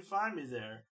can find me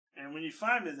there. And when you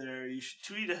find me there, you should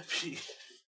tweet at me.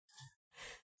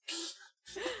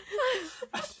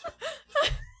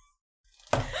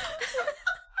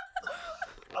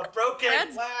 I'm a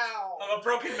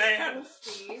broken man.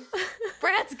 Steve.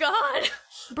 Brad's gone.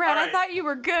 Brad, All I right. thought you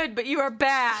were good, but you are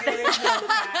bad. It is no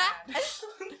bad.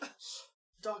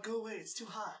 Dog, go away. It's too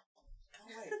hot. Go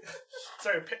away.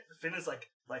 Sorry, Finn is like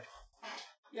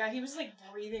Yeah, he was like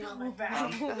breathing on my back.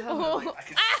 I can,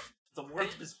 the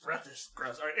warmth of his breath is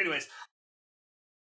gross. All right, anyways,